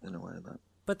ones in a way.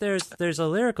 But there's a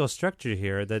lyrical structure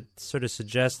here that sort of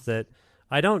suggests that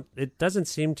it doesn't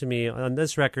seem to me on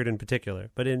this record in particular,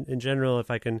 but in general,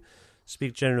 if I can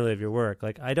speak generally of your work,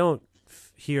 like I don't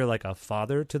hear like a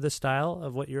father to the style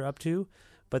of what you're up to,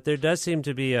 but there does seem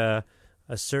to be a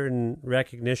certain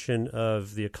recognition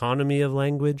of the economy of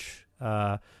language,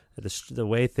 the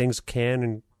way things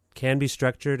can be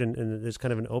structured, and there's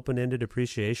kind of an open-ended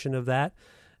appreciation of that.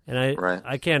 And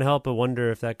I can't help but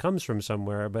wonder if that comes from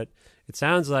somewhere, but it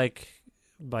sounds like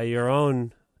by your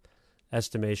own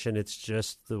estimation, it's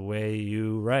just the way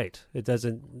you write. It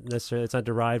doesn't necessarily, it's not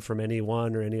derived from any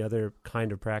one or any other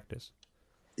kind of practice.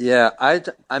 Yeah, I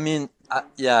admit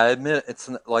it's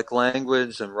like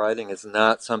language and writing is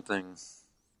not something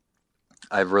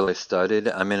I've really studied.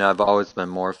 I've always been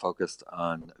more focused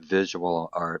on visual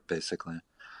art, basically.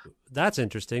 That's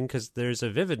interesting because there's a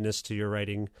vividness to your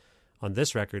writing on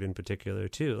this record in particular,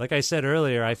 too. Like I said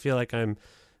earlier, I feel like I'm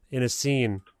in a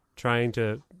scene trying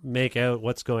to make out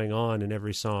what's going on in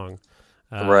every song.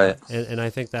 Right. And I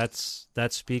think that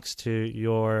speaks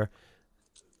to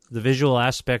the visual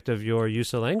aspect of your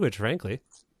use of language, frankly.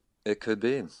 It could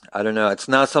be. I don't know. It's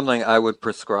not something I would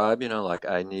prescribe, like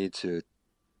I need to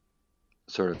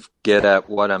sort of get at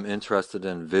what I'm interested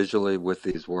in visually with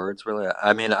these words, really.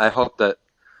 I hope that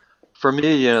for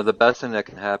me, the best thing that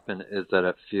can happen is that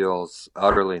it feels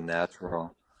utterly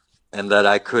natural and that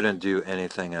I couldn't do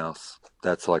anything else.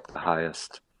 That's like the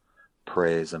highest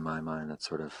praise in my mind. It's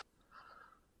sort of,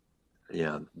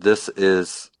 this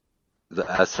is the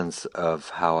essence of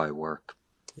how I work,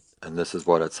 and this is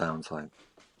what it sounds like.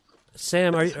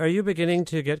 Sam, are you beginning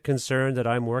to get concerned that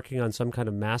I'm working on some kind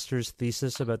of master's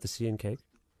thesis about the Sea and Cake?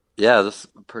 Yeah, this is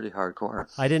pretty hardcore.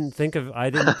 I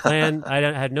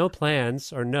had no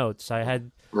plans or notes. I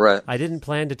didn't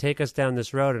plan to take us down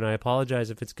this road, and I apologize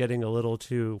if it's getting a little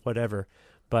too whatever.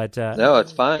 But no,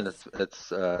 it's fine.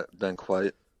 It's been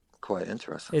quite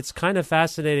interesting. It's kind of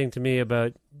fascinating to me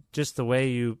about just the way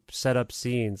you set up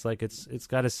scenes. Like it's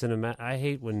got a cinema. I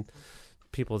hate when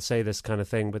people say this kind of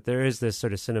thing, but there is this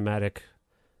sort of cinematic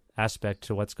aspect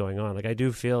to what's going on. Like I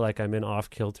do feel like I'm in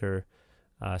off-kilter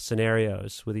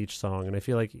scenarios with each song, and I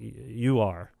feel like you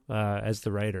are as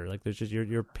the writer. Like there's just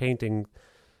you're painting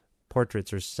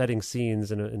portraits or setting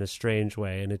scenes in a strange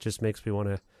way, and it just makes me want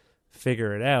to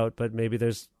figure it out. But maybe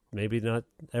not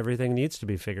everything needs to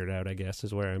be figured out, I guess,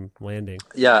 is where I'm landing.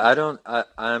 Yeah,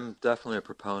 I'm definitely a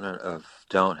proponent of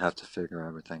don't have to figure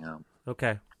everything out.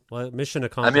 Okay. Well, mission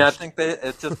accomplished. I mean, I think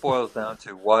it just boils down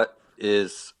to what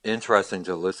is interesting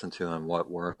to listen to and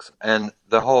what works. And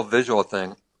the whole visual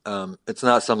thing, it's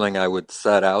not something I would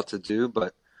set out to do,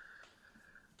 but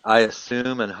I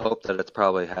assume and hope that it's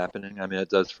probably happening. I mean, it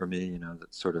does for me,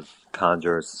 that sort of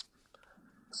conjures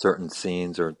certain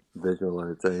scenes or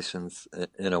visualizations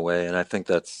in a way, and I think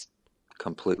that's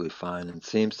completely fine and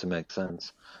seems to make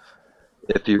sense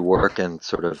if you work in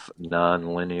sort of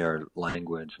non-linear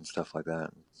language and stuff like that,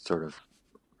 sort of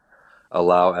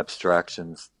allow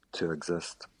abstractions to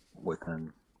exist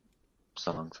within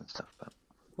songs and stuff.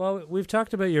 Well, we've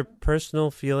talked about your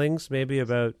personal feelings, maybe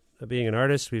about being an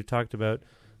artist. We've talked about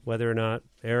whether or not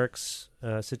Eric's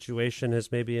situation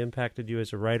has maybe impacted you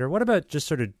as a writer. What about just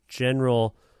sort of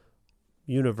general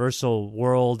universal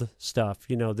world stuff,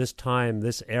 this time,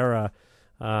 this era?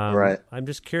 Right. I'm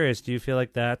just curious, do you feel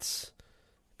like that's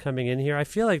coming in here? I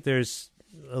feel like there's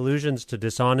allusions to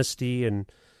dishonesty and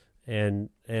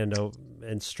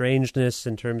strangeness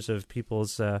in terms of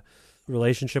people's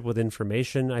relationship with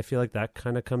information. I feel like that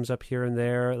kind of comes up here and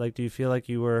there. Like, do you feel like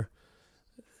you were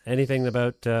anything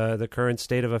about the current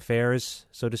state of affairs,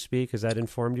 so to speak? Has that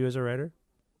informed you as a writer?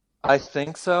 I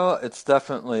think so. It's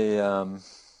definitely in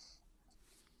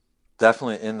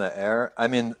the air. I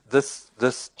mean,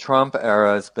 this Trump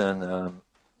era has been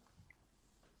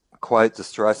quite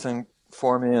distressing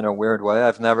for me in a weird way.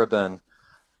 I've never been,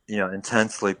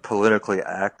 intensely politically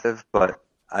active, but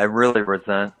I really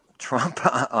resent Trump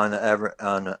on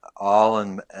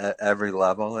every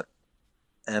level.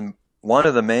 And one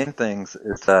of the main things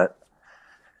is that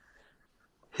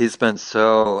he's been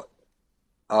so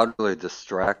utterly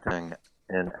distracting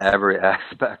in every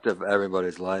aspect of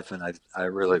everybody's life, and I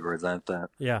really resent that.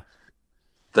 Yeah.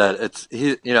 That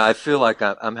I feel like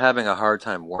I'm having a hard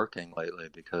time working lately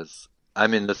because, I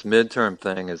mean, this midterm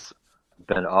thing has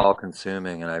been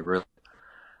all-consuming, and I really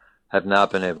have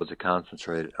not been able to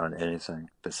concentrate on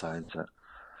anything besides it.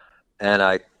 And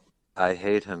I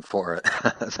hate him for it.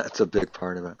 That's a big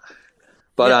part of it.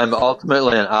 But yeah. I'm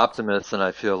ultimately an optimist, and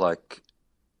I feel like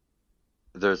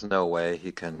there's no way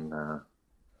he can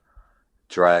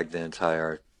drag the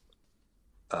entire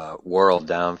world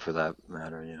down, for that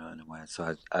matter, in a way.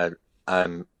 So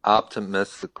I'm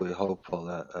optimistically hopeful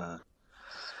that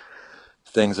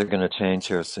things are going to change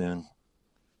here soon.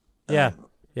 Yeah,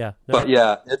 yeah. No. But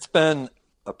yeah, it's been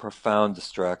a profound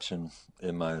distraction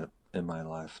in my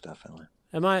life, definitely.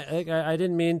 I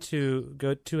didn't mean to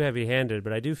go too heavy-handed,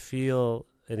 but I do feel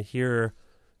and hear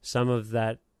some of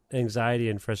that anxiety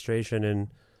and frustration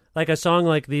in, like, a song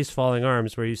like These Falling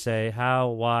Arms, where you say, how,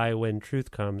 why, when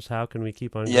truth comes, how can we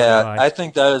keep on going by? I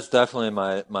think that is definitely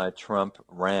my Trump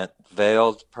rant,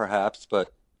 veiled perhaps,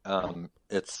 but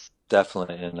it's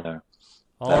definitely in there,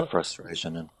 that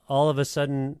frustration. And all of a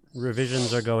sudden,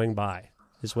 revisions are going by,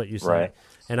 is what you say. Right.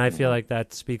 And I feel like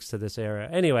that speaks to this era.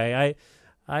 Anyway,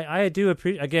 I do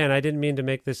appreciate, again, I didn't mean to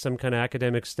make this some kind of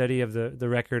academic study of the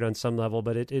record on some level,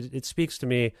 but it speaks to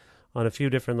me on a few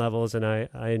different levels, and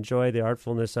I enjoy the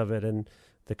artfulness of it and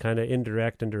the kind of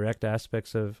indirect and direct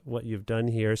aspects of what you've done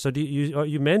here. So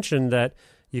you mentioned that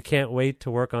you can't wait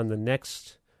to work on the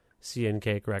next Sea and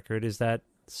Cake record. Is that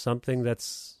something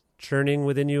that's churning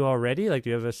within you already? Like,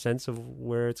 do you have a sense of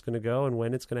where it's going to go and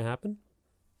when it's going to happen?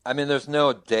 I mean, there's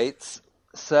no dates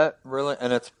set, really,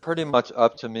 and it's pretty much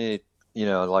up to me,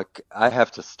 like, I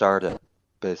have to start it,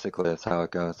 basically. That's how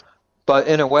it goes. But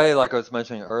in a way, like I was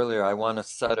mentioning earlier, I want to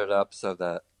set it up so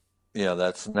that,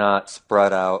 that's not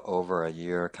spread out over a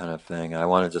year kind of thing. I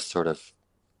want to just sort of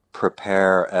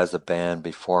prepare as a band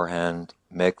beforehand,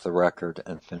 make the record,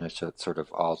 and finish it sort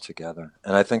of all together.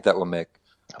 And I think that will make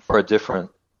for a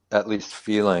different, at least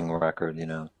feeling record,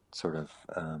 sort of.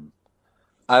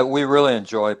 We really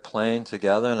enjoy playing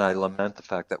together, and I lament the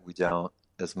fact that we don't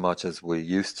as much as we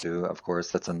used to. Of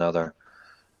course, that's another,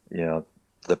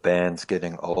 the band's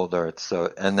getting older.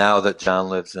 And now that John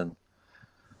lives in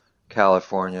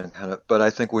California, but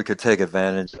I think we could take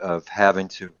advantage of having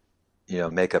to,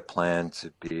 make a plan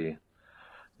to be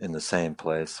in the same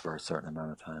place for a certain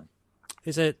amount of time.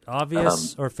 Is it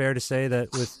obvious or fair to say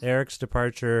that with Eric's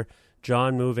departure,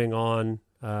 John moving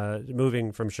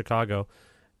from Chicago,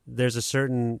 there's a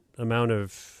certain amount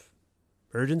of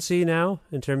urgency now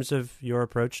in terms of your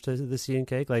approach to the Sea and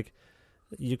Cake? Like,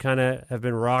 you kind of have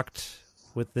been rocked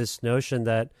with this notion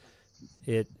that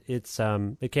it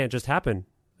can't just happen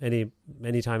any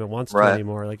time it wants to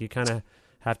anymore. Like, you kind of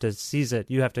have to seize it.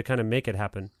 You have to kind of make it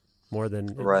happen. more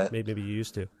than Right. maybe you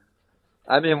used to.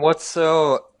 I mean, what's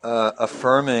so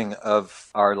affirming of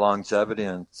our longevity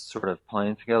and sort of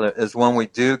playing together is when we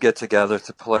do get together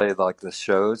to play like the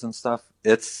shows and stuff.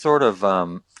 It's sort of,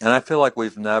 and I feel like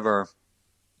we've never.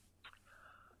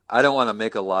 I don't want to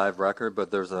make a live record,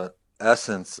 but there's a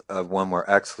essence of when we're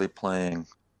actually playing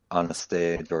on a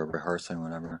stage or rehearsing,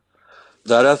 whatever.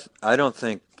 I don't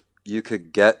think you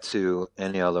could get to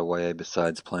any other way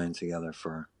besides playing together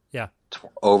for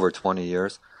over 20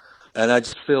 years. And I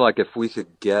just feel like if we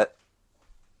could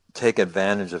take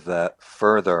advantage of that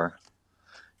further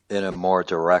in a more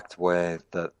direct way,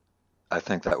 that I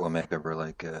think that will make a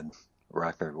really good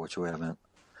record, which I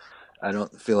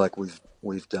don't feel like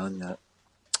we've done yet.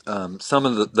 Some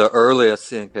of the earliest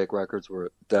Sea and Cake records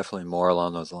were definitely more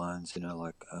along those lines,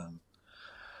 like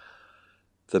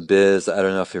The Biz. I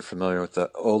don't know if you're familiar with the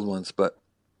old ones, but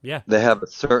they have a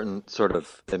certain sort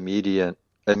of immediate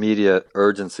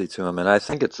urgency to them. And I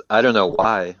think I don't know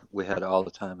why we had all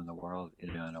the time in the world, in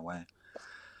a way,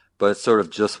 but it's sort of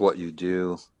just what you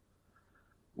do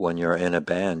when you're in a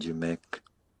band.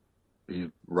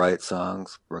 You write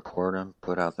songs, record them,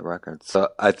 put out the record. So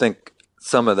I think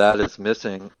some of that is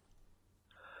missing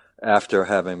after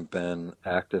having been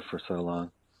active for so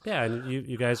long. Yeah, and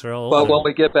you guys are all But older. when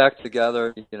we get back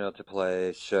together, to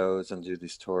play shows and do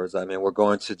these tours, I mean, we're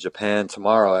going to Japan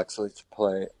tomorrow, actually, to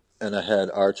play. And I had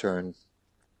Archer and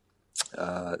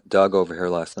Doug over here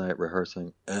last night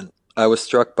rehearsing. And I was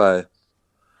struck by,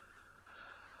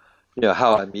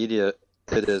 how immediate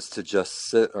it is to just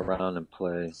sit around and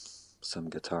play some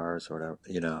guitars or whatever,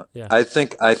 Yeah. I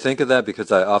think of that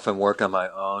because I often work on my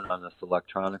own on this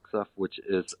electronic stuff, which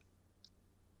is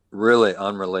really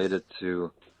unrelated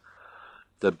to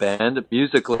the band.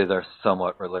 Musically, they're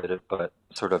somewhat related, but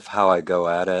sort of how I go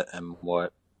at it and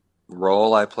what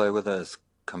role I play with it is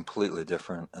completely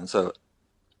different. And so,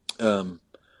 and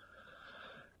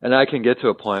I can get to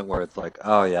a point where it's like,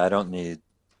 oh yeah, I don't need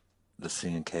the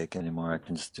Sea and Cake anymore. I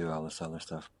can just do all this other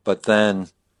stuff. But then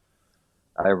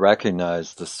I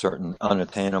recognize the certain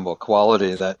unattainable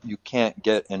quality that you can't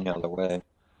get any other way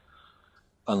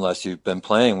unless you've been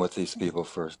playing with these people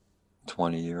for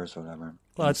 20 years or whatever.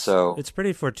 Well, it's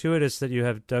pretty fortuitous that you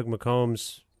have Doug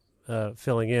McCombs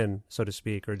filling in, so to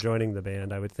speak, or joining the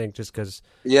band, I would think, just because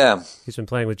he's been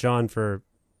playing with John for,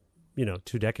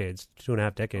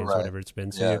 2.5 decades, right. Whatever it's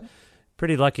been. So you're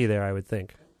pretty lucky there, I would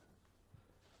think.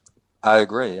 I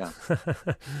agree, yeah.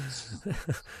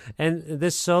 And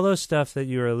this solo stuff that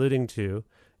you were alluding to,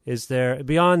 is there,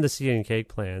 beyond the Sea and Cake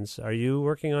plans, are you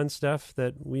working on stuff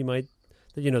that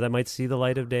that might see the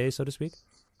light of day, so to speak?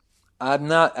 I'm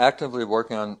not actively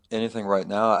working on anything right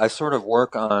now. I sort of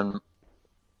work on,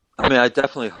 I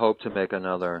definitely hope to make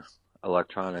another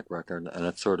electronic record, and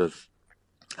it's sort of,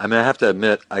 I have to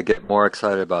admit, I get more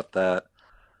excited about that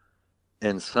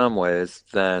in some ways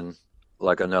than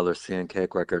like another Sea and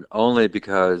Cake record, only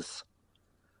because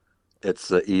it's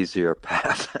the easier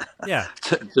path. Yeah.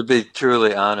 to be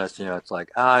truly honest, it's like,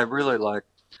 I really like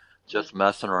just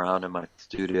messing around in my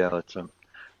studio. It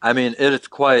is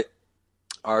quite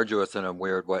arduous in a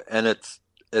weird way, and it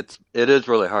is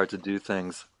really hard to do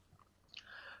things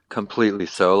completely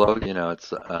solo.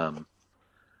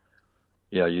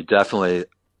 You definitely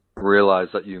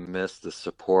realize that you miss the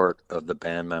support of the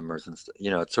band members, and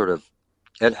it's sort of,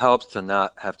 it helps to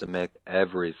not have to make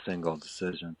every single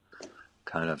decision,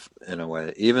 kind of, in a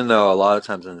way, even though a lot of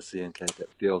times in the Sea and Cake it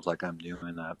feels like I'm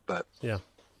doing that, but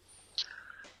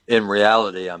in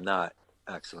reality I'm not,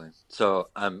 actually. So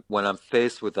when I'm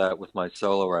faced with that with my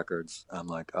solo records, I'm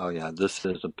like, oh yeah, this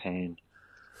is a pain,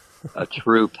 a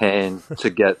true pain to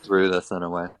get through this in a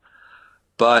way.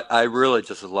 But I really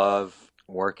just love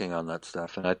working on that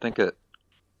stuff, and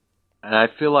I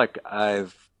feel like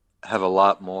have a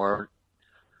lot more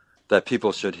that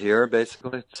people should hear,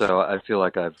 basically. So I feel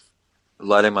like I've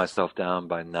letting myself down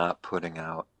by not putting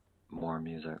out more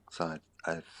music. So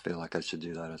I feel like I should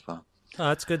do that as well. Oh,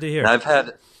 that's good to hear. And I've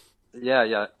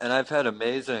had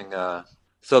amazing,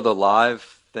 so the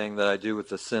live thing that I do with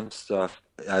the Sims stuff,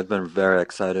 I've been very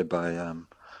excited by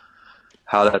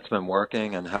how that's been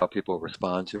working and how people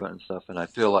respond to it and stuff. And I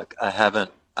feel like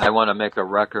I want to make a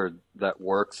record that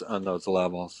works on those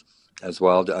levels as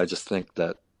well. I just think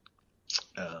that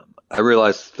I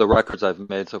realize the records I've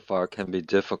made so far can be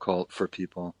difficult for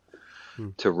people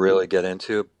to really get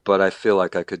into, but I feel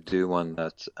like I could do one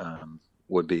that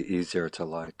would be easier to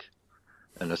like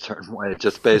in a certain way,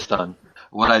 just based on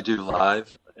what I do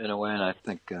live in a way. And I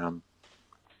think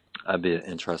I'd be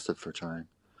interested for trying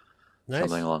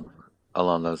something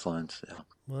along those lines. Yeah.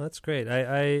 Well, that's great.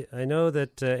 I know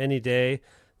that Any Day,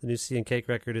 The new Sea and Cake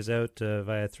record is out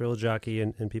via Thrill Jockey,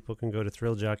 and people can go to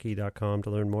thrilljockey.com to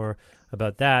learn more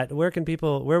about that. Where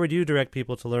would you direct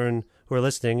people to learn, who are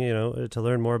listening, to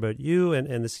learn more about you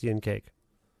and the Sea and Cake?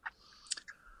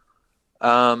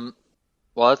 Well,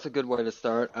 that's a good way to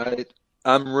start. I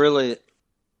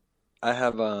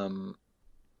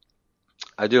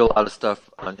do a lot of stuff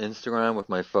on Instagram with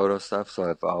my photo stuff, so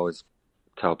I've always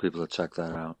tell people to check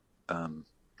that out.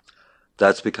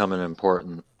 That's become an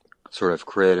important sort of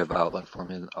creative outlet for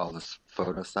me, all this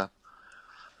photo stuff.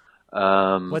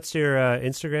 What's your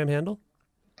Instagram handle?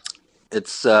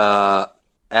 It's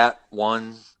at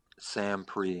one Sam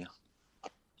Pre.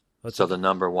 So the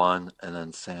number 1 and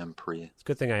then Sam Pre. It's a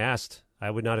good thing I asked. I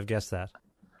would not have guessed that.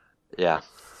 Yeah.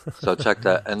 So check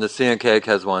that. And the Sea and Cake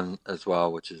has one as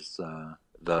well, which is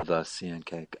the Sea and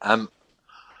Cake. I'm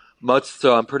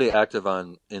pretty active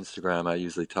on Instagram. I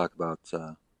usually talk about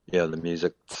the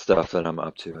music stuff that I'm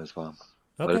up to as well.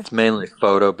 Okay. But it's mainly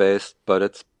photo based, but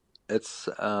it's if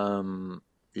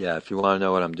you want to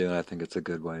know what I'm doing, I think it's a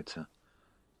good way to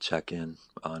check in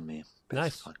on me.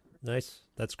 Basically. Nice.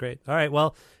 That's great. All right.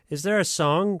 Well, is there a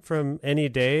song from any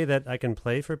day that I can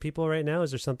play for people right now?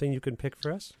 Is there something you can pick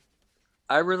for us?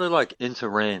 I really like Into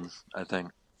Rain, I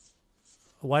think.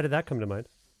 Why did that come to mind?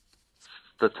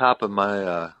 The top of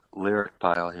my lyric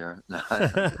pile here.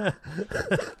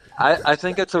 I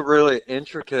think it's a really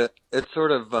intricate, it's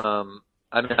sort of,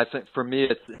 I think for me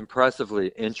it's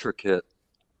impressively intricate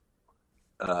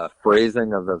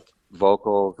phrasing of the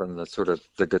vocals, and the sort of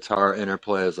the guitar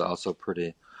interplay is also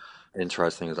pretty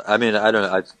interesting. I don't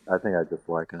know, I think I just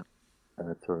like it. And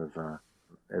it's sort of,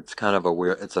 it's kind of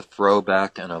it's a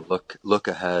throwback and a look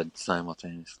ahead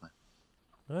simultaneously.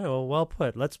 All right, well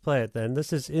put. Let's play it then.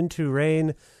 This is Into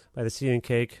Rain by the Sea and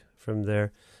Cake from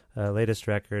their latest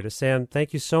record. Sam,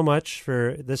 thank you so much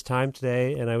for this time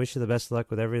today, and I wish you the best of luck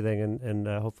with everything, and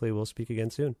hopefully we'll speak again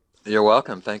soon. You're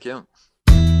welcome. Thank you.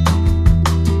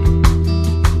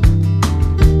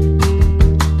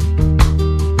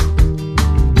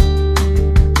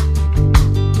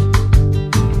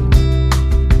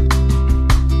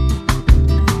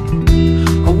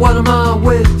 What am I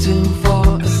waiting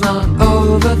for? It's not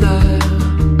over there.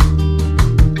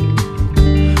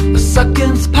 The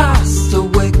seconds pass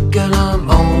awake and I'm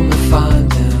only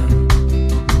finding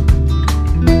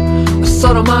I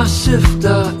sort of my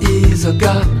shifter ease I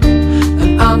got,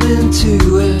 and I'm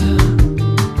into it.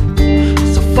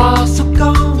 So far so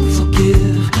gone,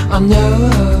 forgive, I know.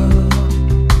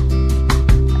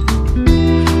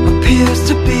 Appears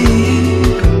to be,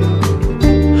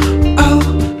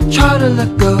 try to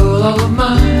let go all of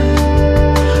my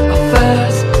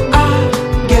affairs. I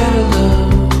get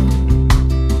alone.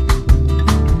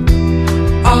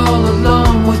 All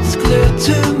along, what's clear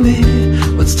to me,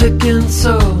 what's taking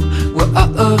so we're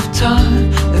out of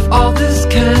time. If all this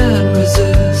can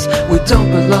resist, we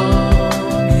don't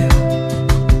belong here.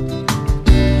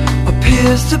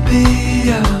 Appears to be,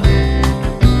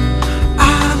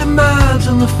 I'd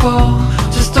imagine the fall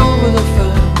just over the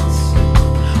fence.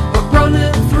 We're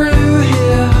running through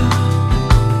here.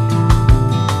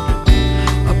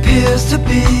 Appears to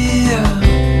be,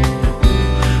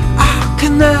 I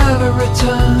can never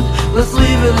return. Let's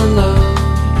leave it alone.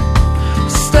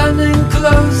 Standing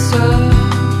closer,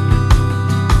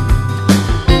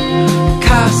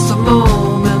 cast a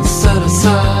moment set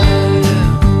aside.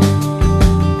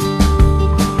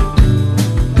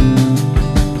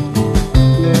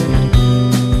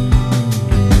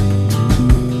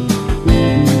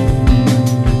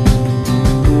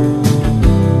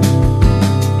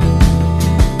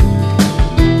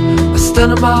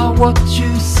 Stand by what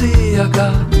you see, I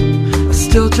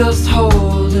still just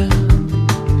holding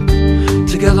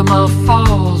together my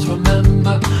falls,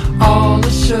 remember all the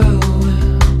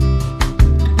showing.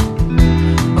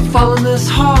 I'm falling this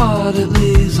hard, it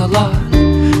leaves a lot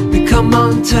become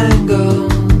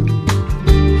untangled.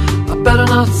 I better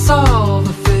not solve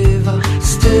a favor,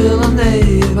 still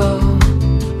unable.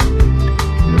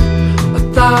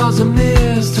 1,000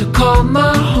 years to call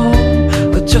my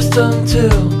home, but just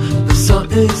until the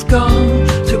sun is gone,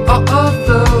 to all of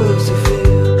those who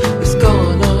feel it's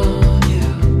going on,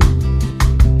 yeah.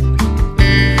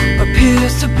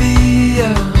 Appears to be,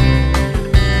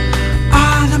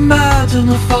 I'd imagine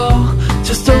a fall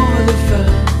just over the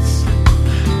fence,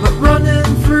 but running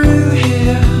through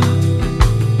here.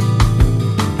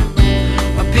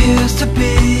 Appears to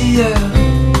be,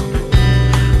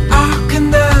 I can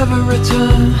never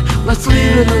return. Let's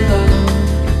leave it alone.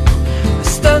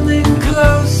 Standing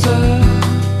closer,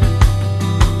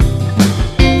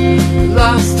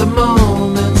 last a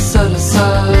moment set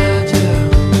aside, yeah.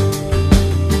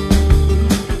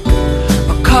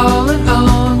 A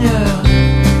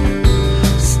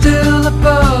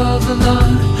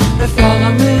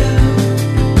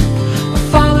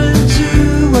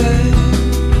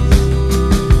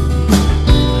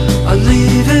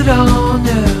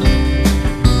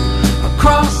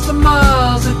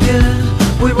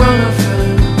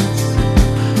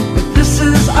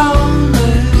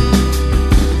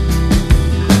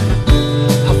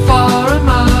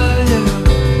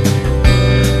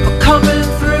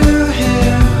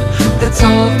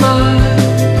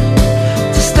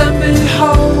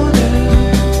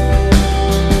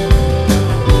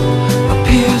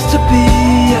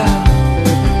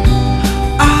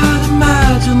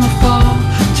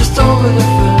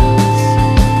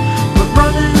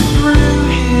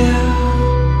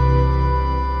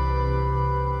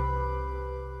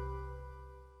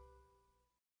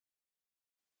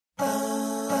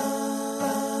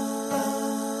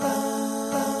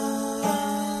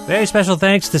Very special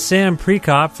thanks to Sam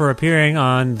Prekop for appearing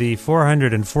on the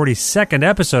 442nd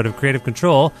episode of Creative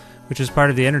Control, which is part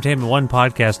of the Entertainment One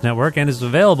podcast network and is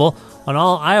available on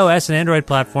all iOS and Android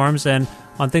platforms and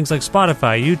on things like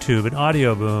Spotify, YouTube, and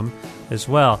Audio Boom as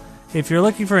well. If you're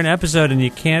looking for an episode and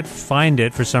you can't find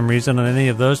it for some reason on any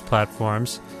of those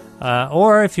platforms,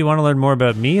 or if you want to learn more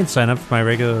about me and sign up for my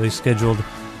regularly scheduled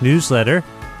newsletter,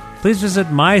 please visit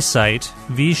my site,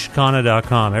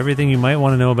 vishkhanna.com. Everything you might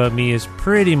want to know about me is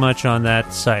pretty much on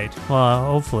that site. Well,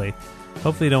 hopefully.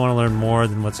 Hopefully you don't want to learn more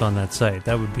than what's on that site.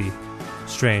 That would be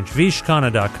strange.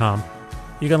 vishkhanna.com.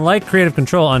 You can like Creative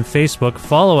Control on Facebook,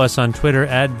 follow us on Twitter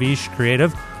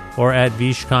 @VishCreative or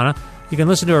 @VishKhanna. You can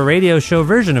listen to a radio show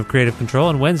version of Creative Control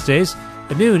on Wednesdays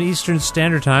at noon Eastern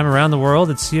Standard Time around the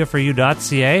world at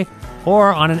CFRU.ca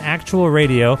or on an actual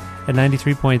radio at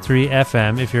 93.3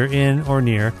 FM if you're in or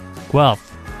near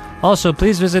Guelph. Also,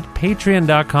 please visit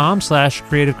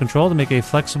patreon.com/Creative Control to make a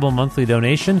flexible monthly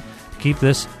donation to keep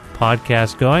this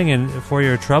podcast going. And for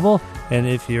your trouble, and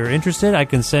if you're interested, I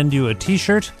can send you a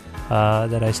t-shirt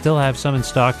that I still have some in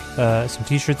stock, some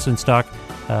t-shirts in stock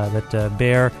that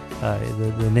bear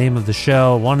the name of the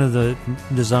show. One of the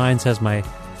designs has my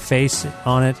face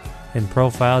on it in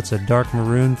profile. It's a dark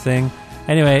maroon thing.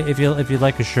 Anyway, if you'd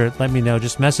like a shirt, let me know.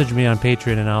 Just message me on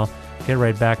Patreon and I'll get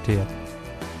right back to you.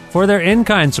 For their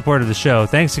in-kind support of the show,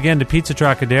 thanks again to Pizza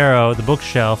Trocadero, The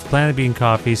Bookshelf, Planet Bean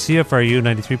Coffee, CFRU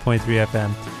 93.3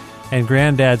 FM, and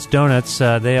Granddad's Donuts.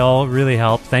 They all really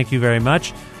help. Thank you very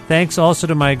much. Thanks also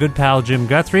to my good pal Jim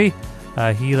Guthrie.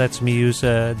 He lets me use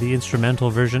the instrumental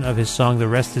version of his song The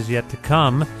Rest Is Yet to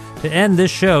Come to end this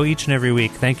show each and every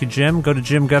week. Thank you, Jim. Go to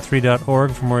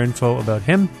jimguthrie.org for more info about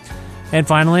him. And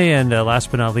finally, and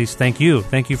last but not least, thank you.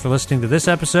 Thank you for listening to this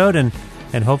episode and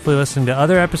hopefully listening to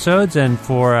other episodes, and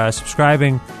for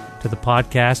subscribing to the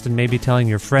podcast and maybe telling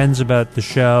your friends about the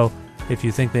show if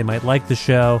you think they might like the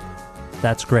show.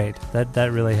 That's great.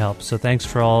 That really helps. So thanks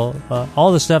for all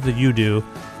the stuff that you do to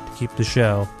keep the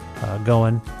show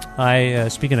going.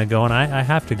 Speaking of going, I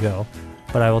have to go,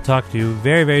 but I will talk to you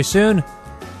very, very soon.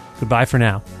 Goodbye for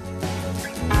now.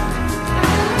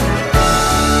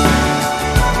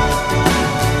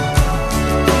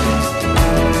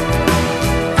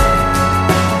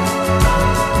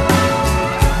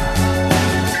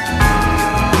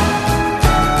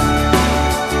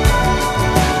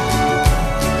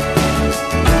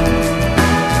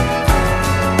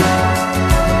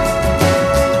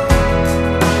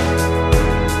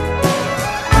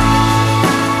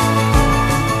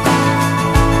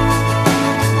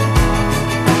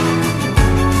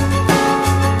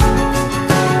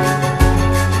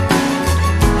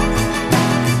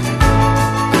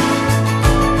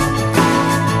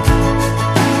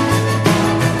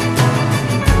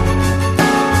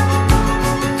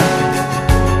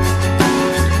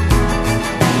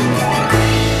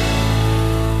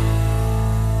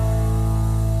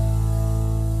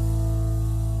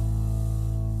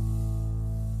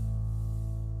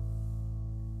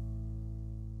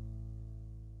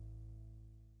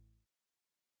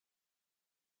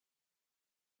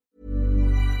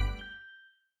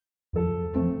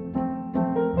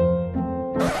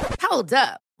 Hold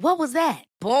up. What was that?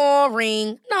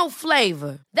 Boring. No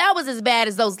flavor. That was as bad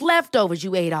as those leftovers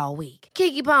you ate all week.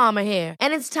 Keke Palmer here,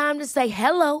 and it's time to say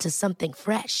hello to something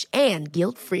fresh and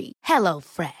guilt-free. Hello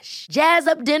Fresh. Jazz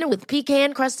up dinner with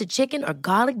pecan-crusted chicken or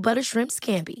garlic butter shrimp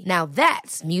scampi. Now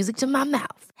that's music to my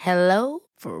mouth. Hello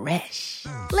Fresh.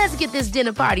 Let's get this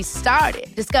dinner party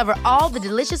started. Discover all the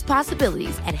delicious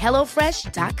possibilities at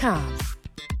HelloFresh.com.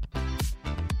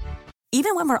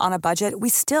 Even when we're on a budget, we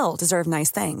still deserve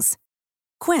nice things.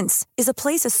 Quince is a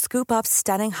place to scoop up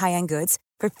stunning high-end goods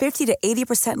for 50 to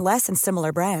 80% less than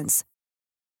similar brands.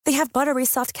 They have buttery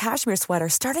soft cashmere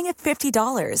sweaters starting at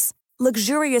 $50,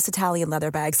 luxurious Italian leather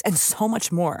bags, and so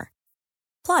much more.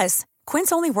 Plus,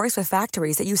 Quince only works with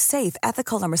factories that use safe,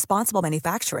 ethical, and responsible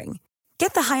manufacturing.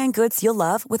 Get the high-end goods you'll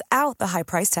love without the high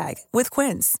price tag with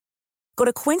Quince. Go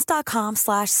to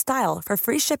quince.com/style for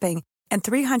free shipping and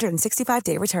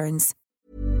 365-day returns.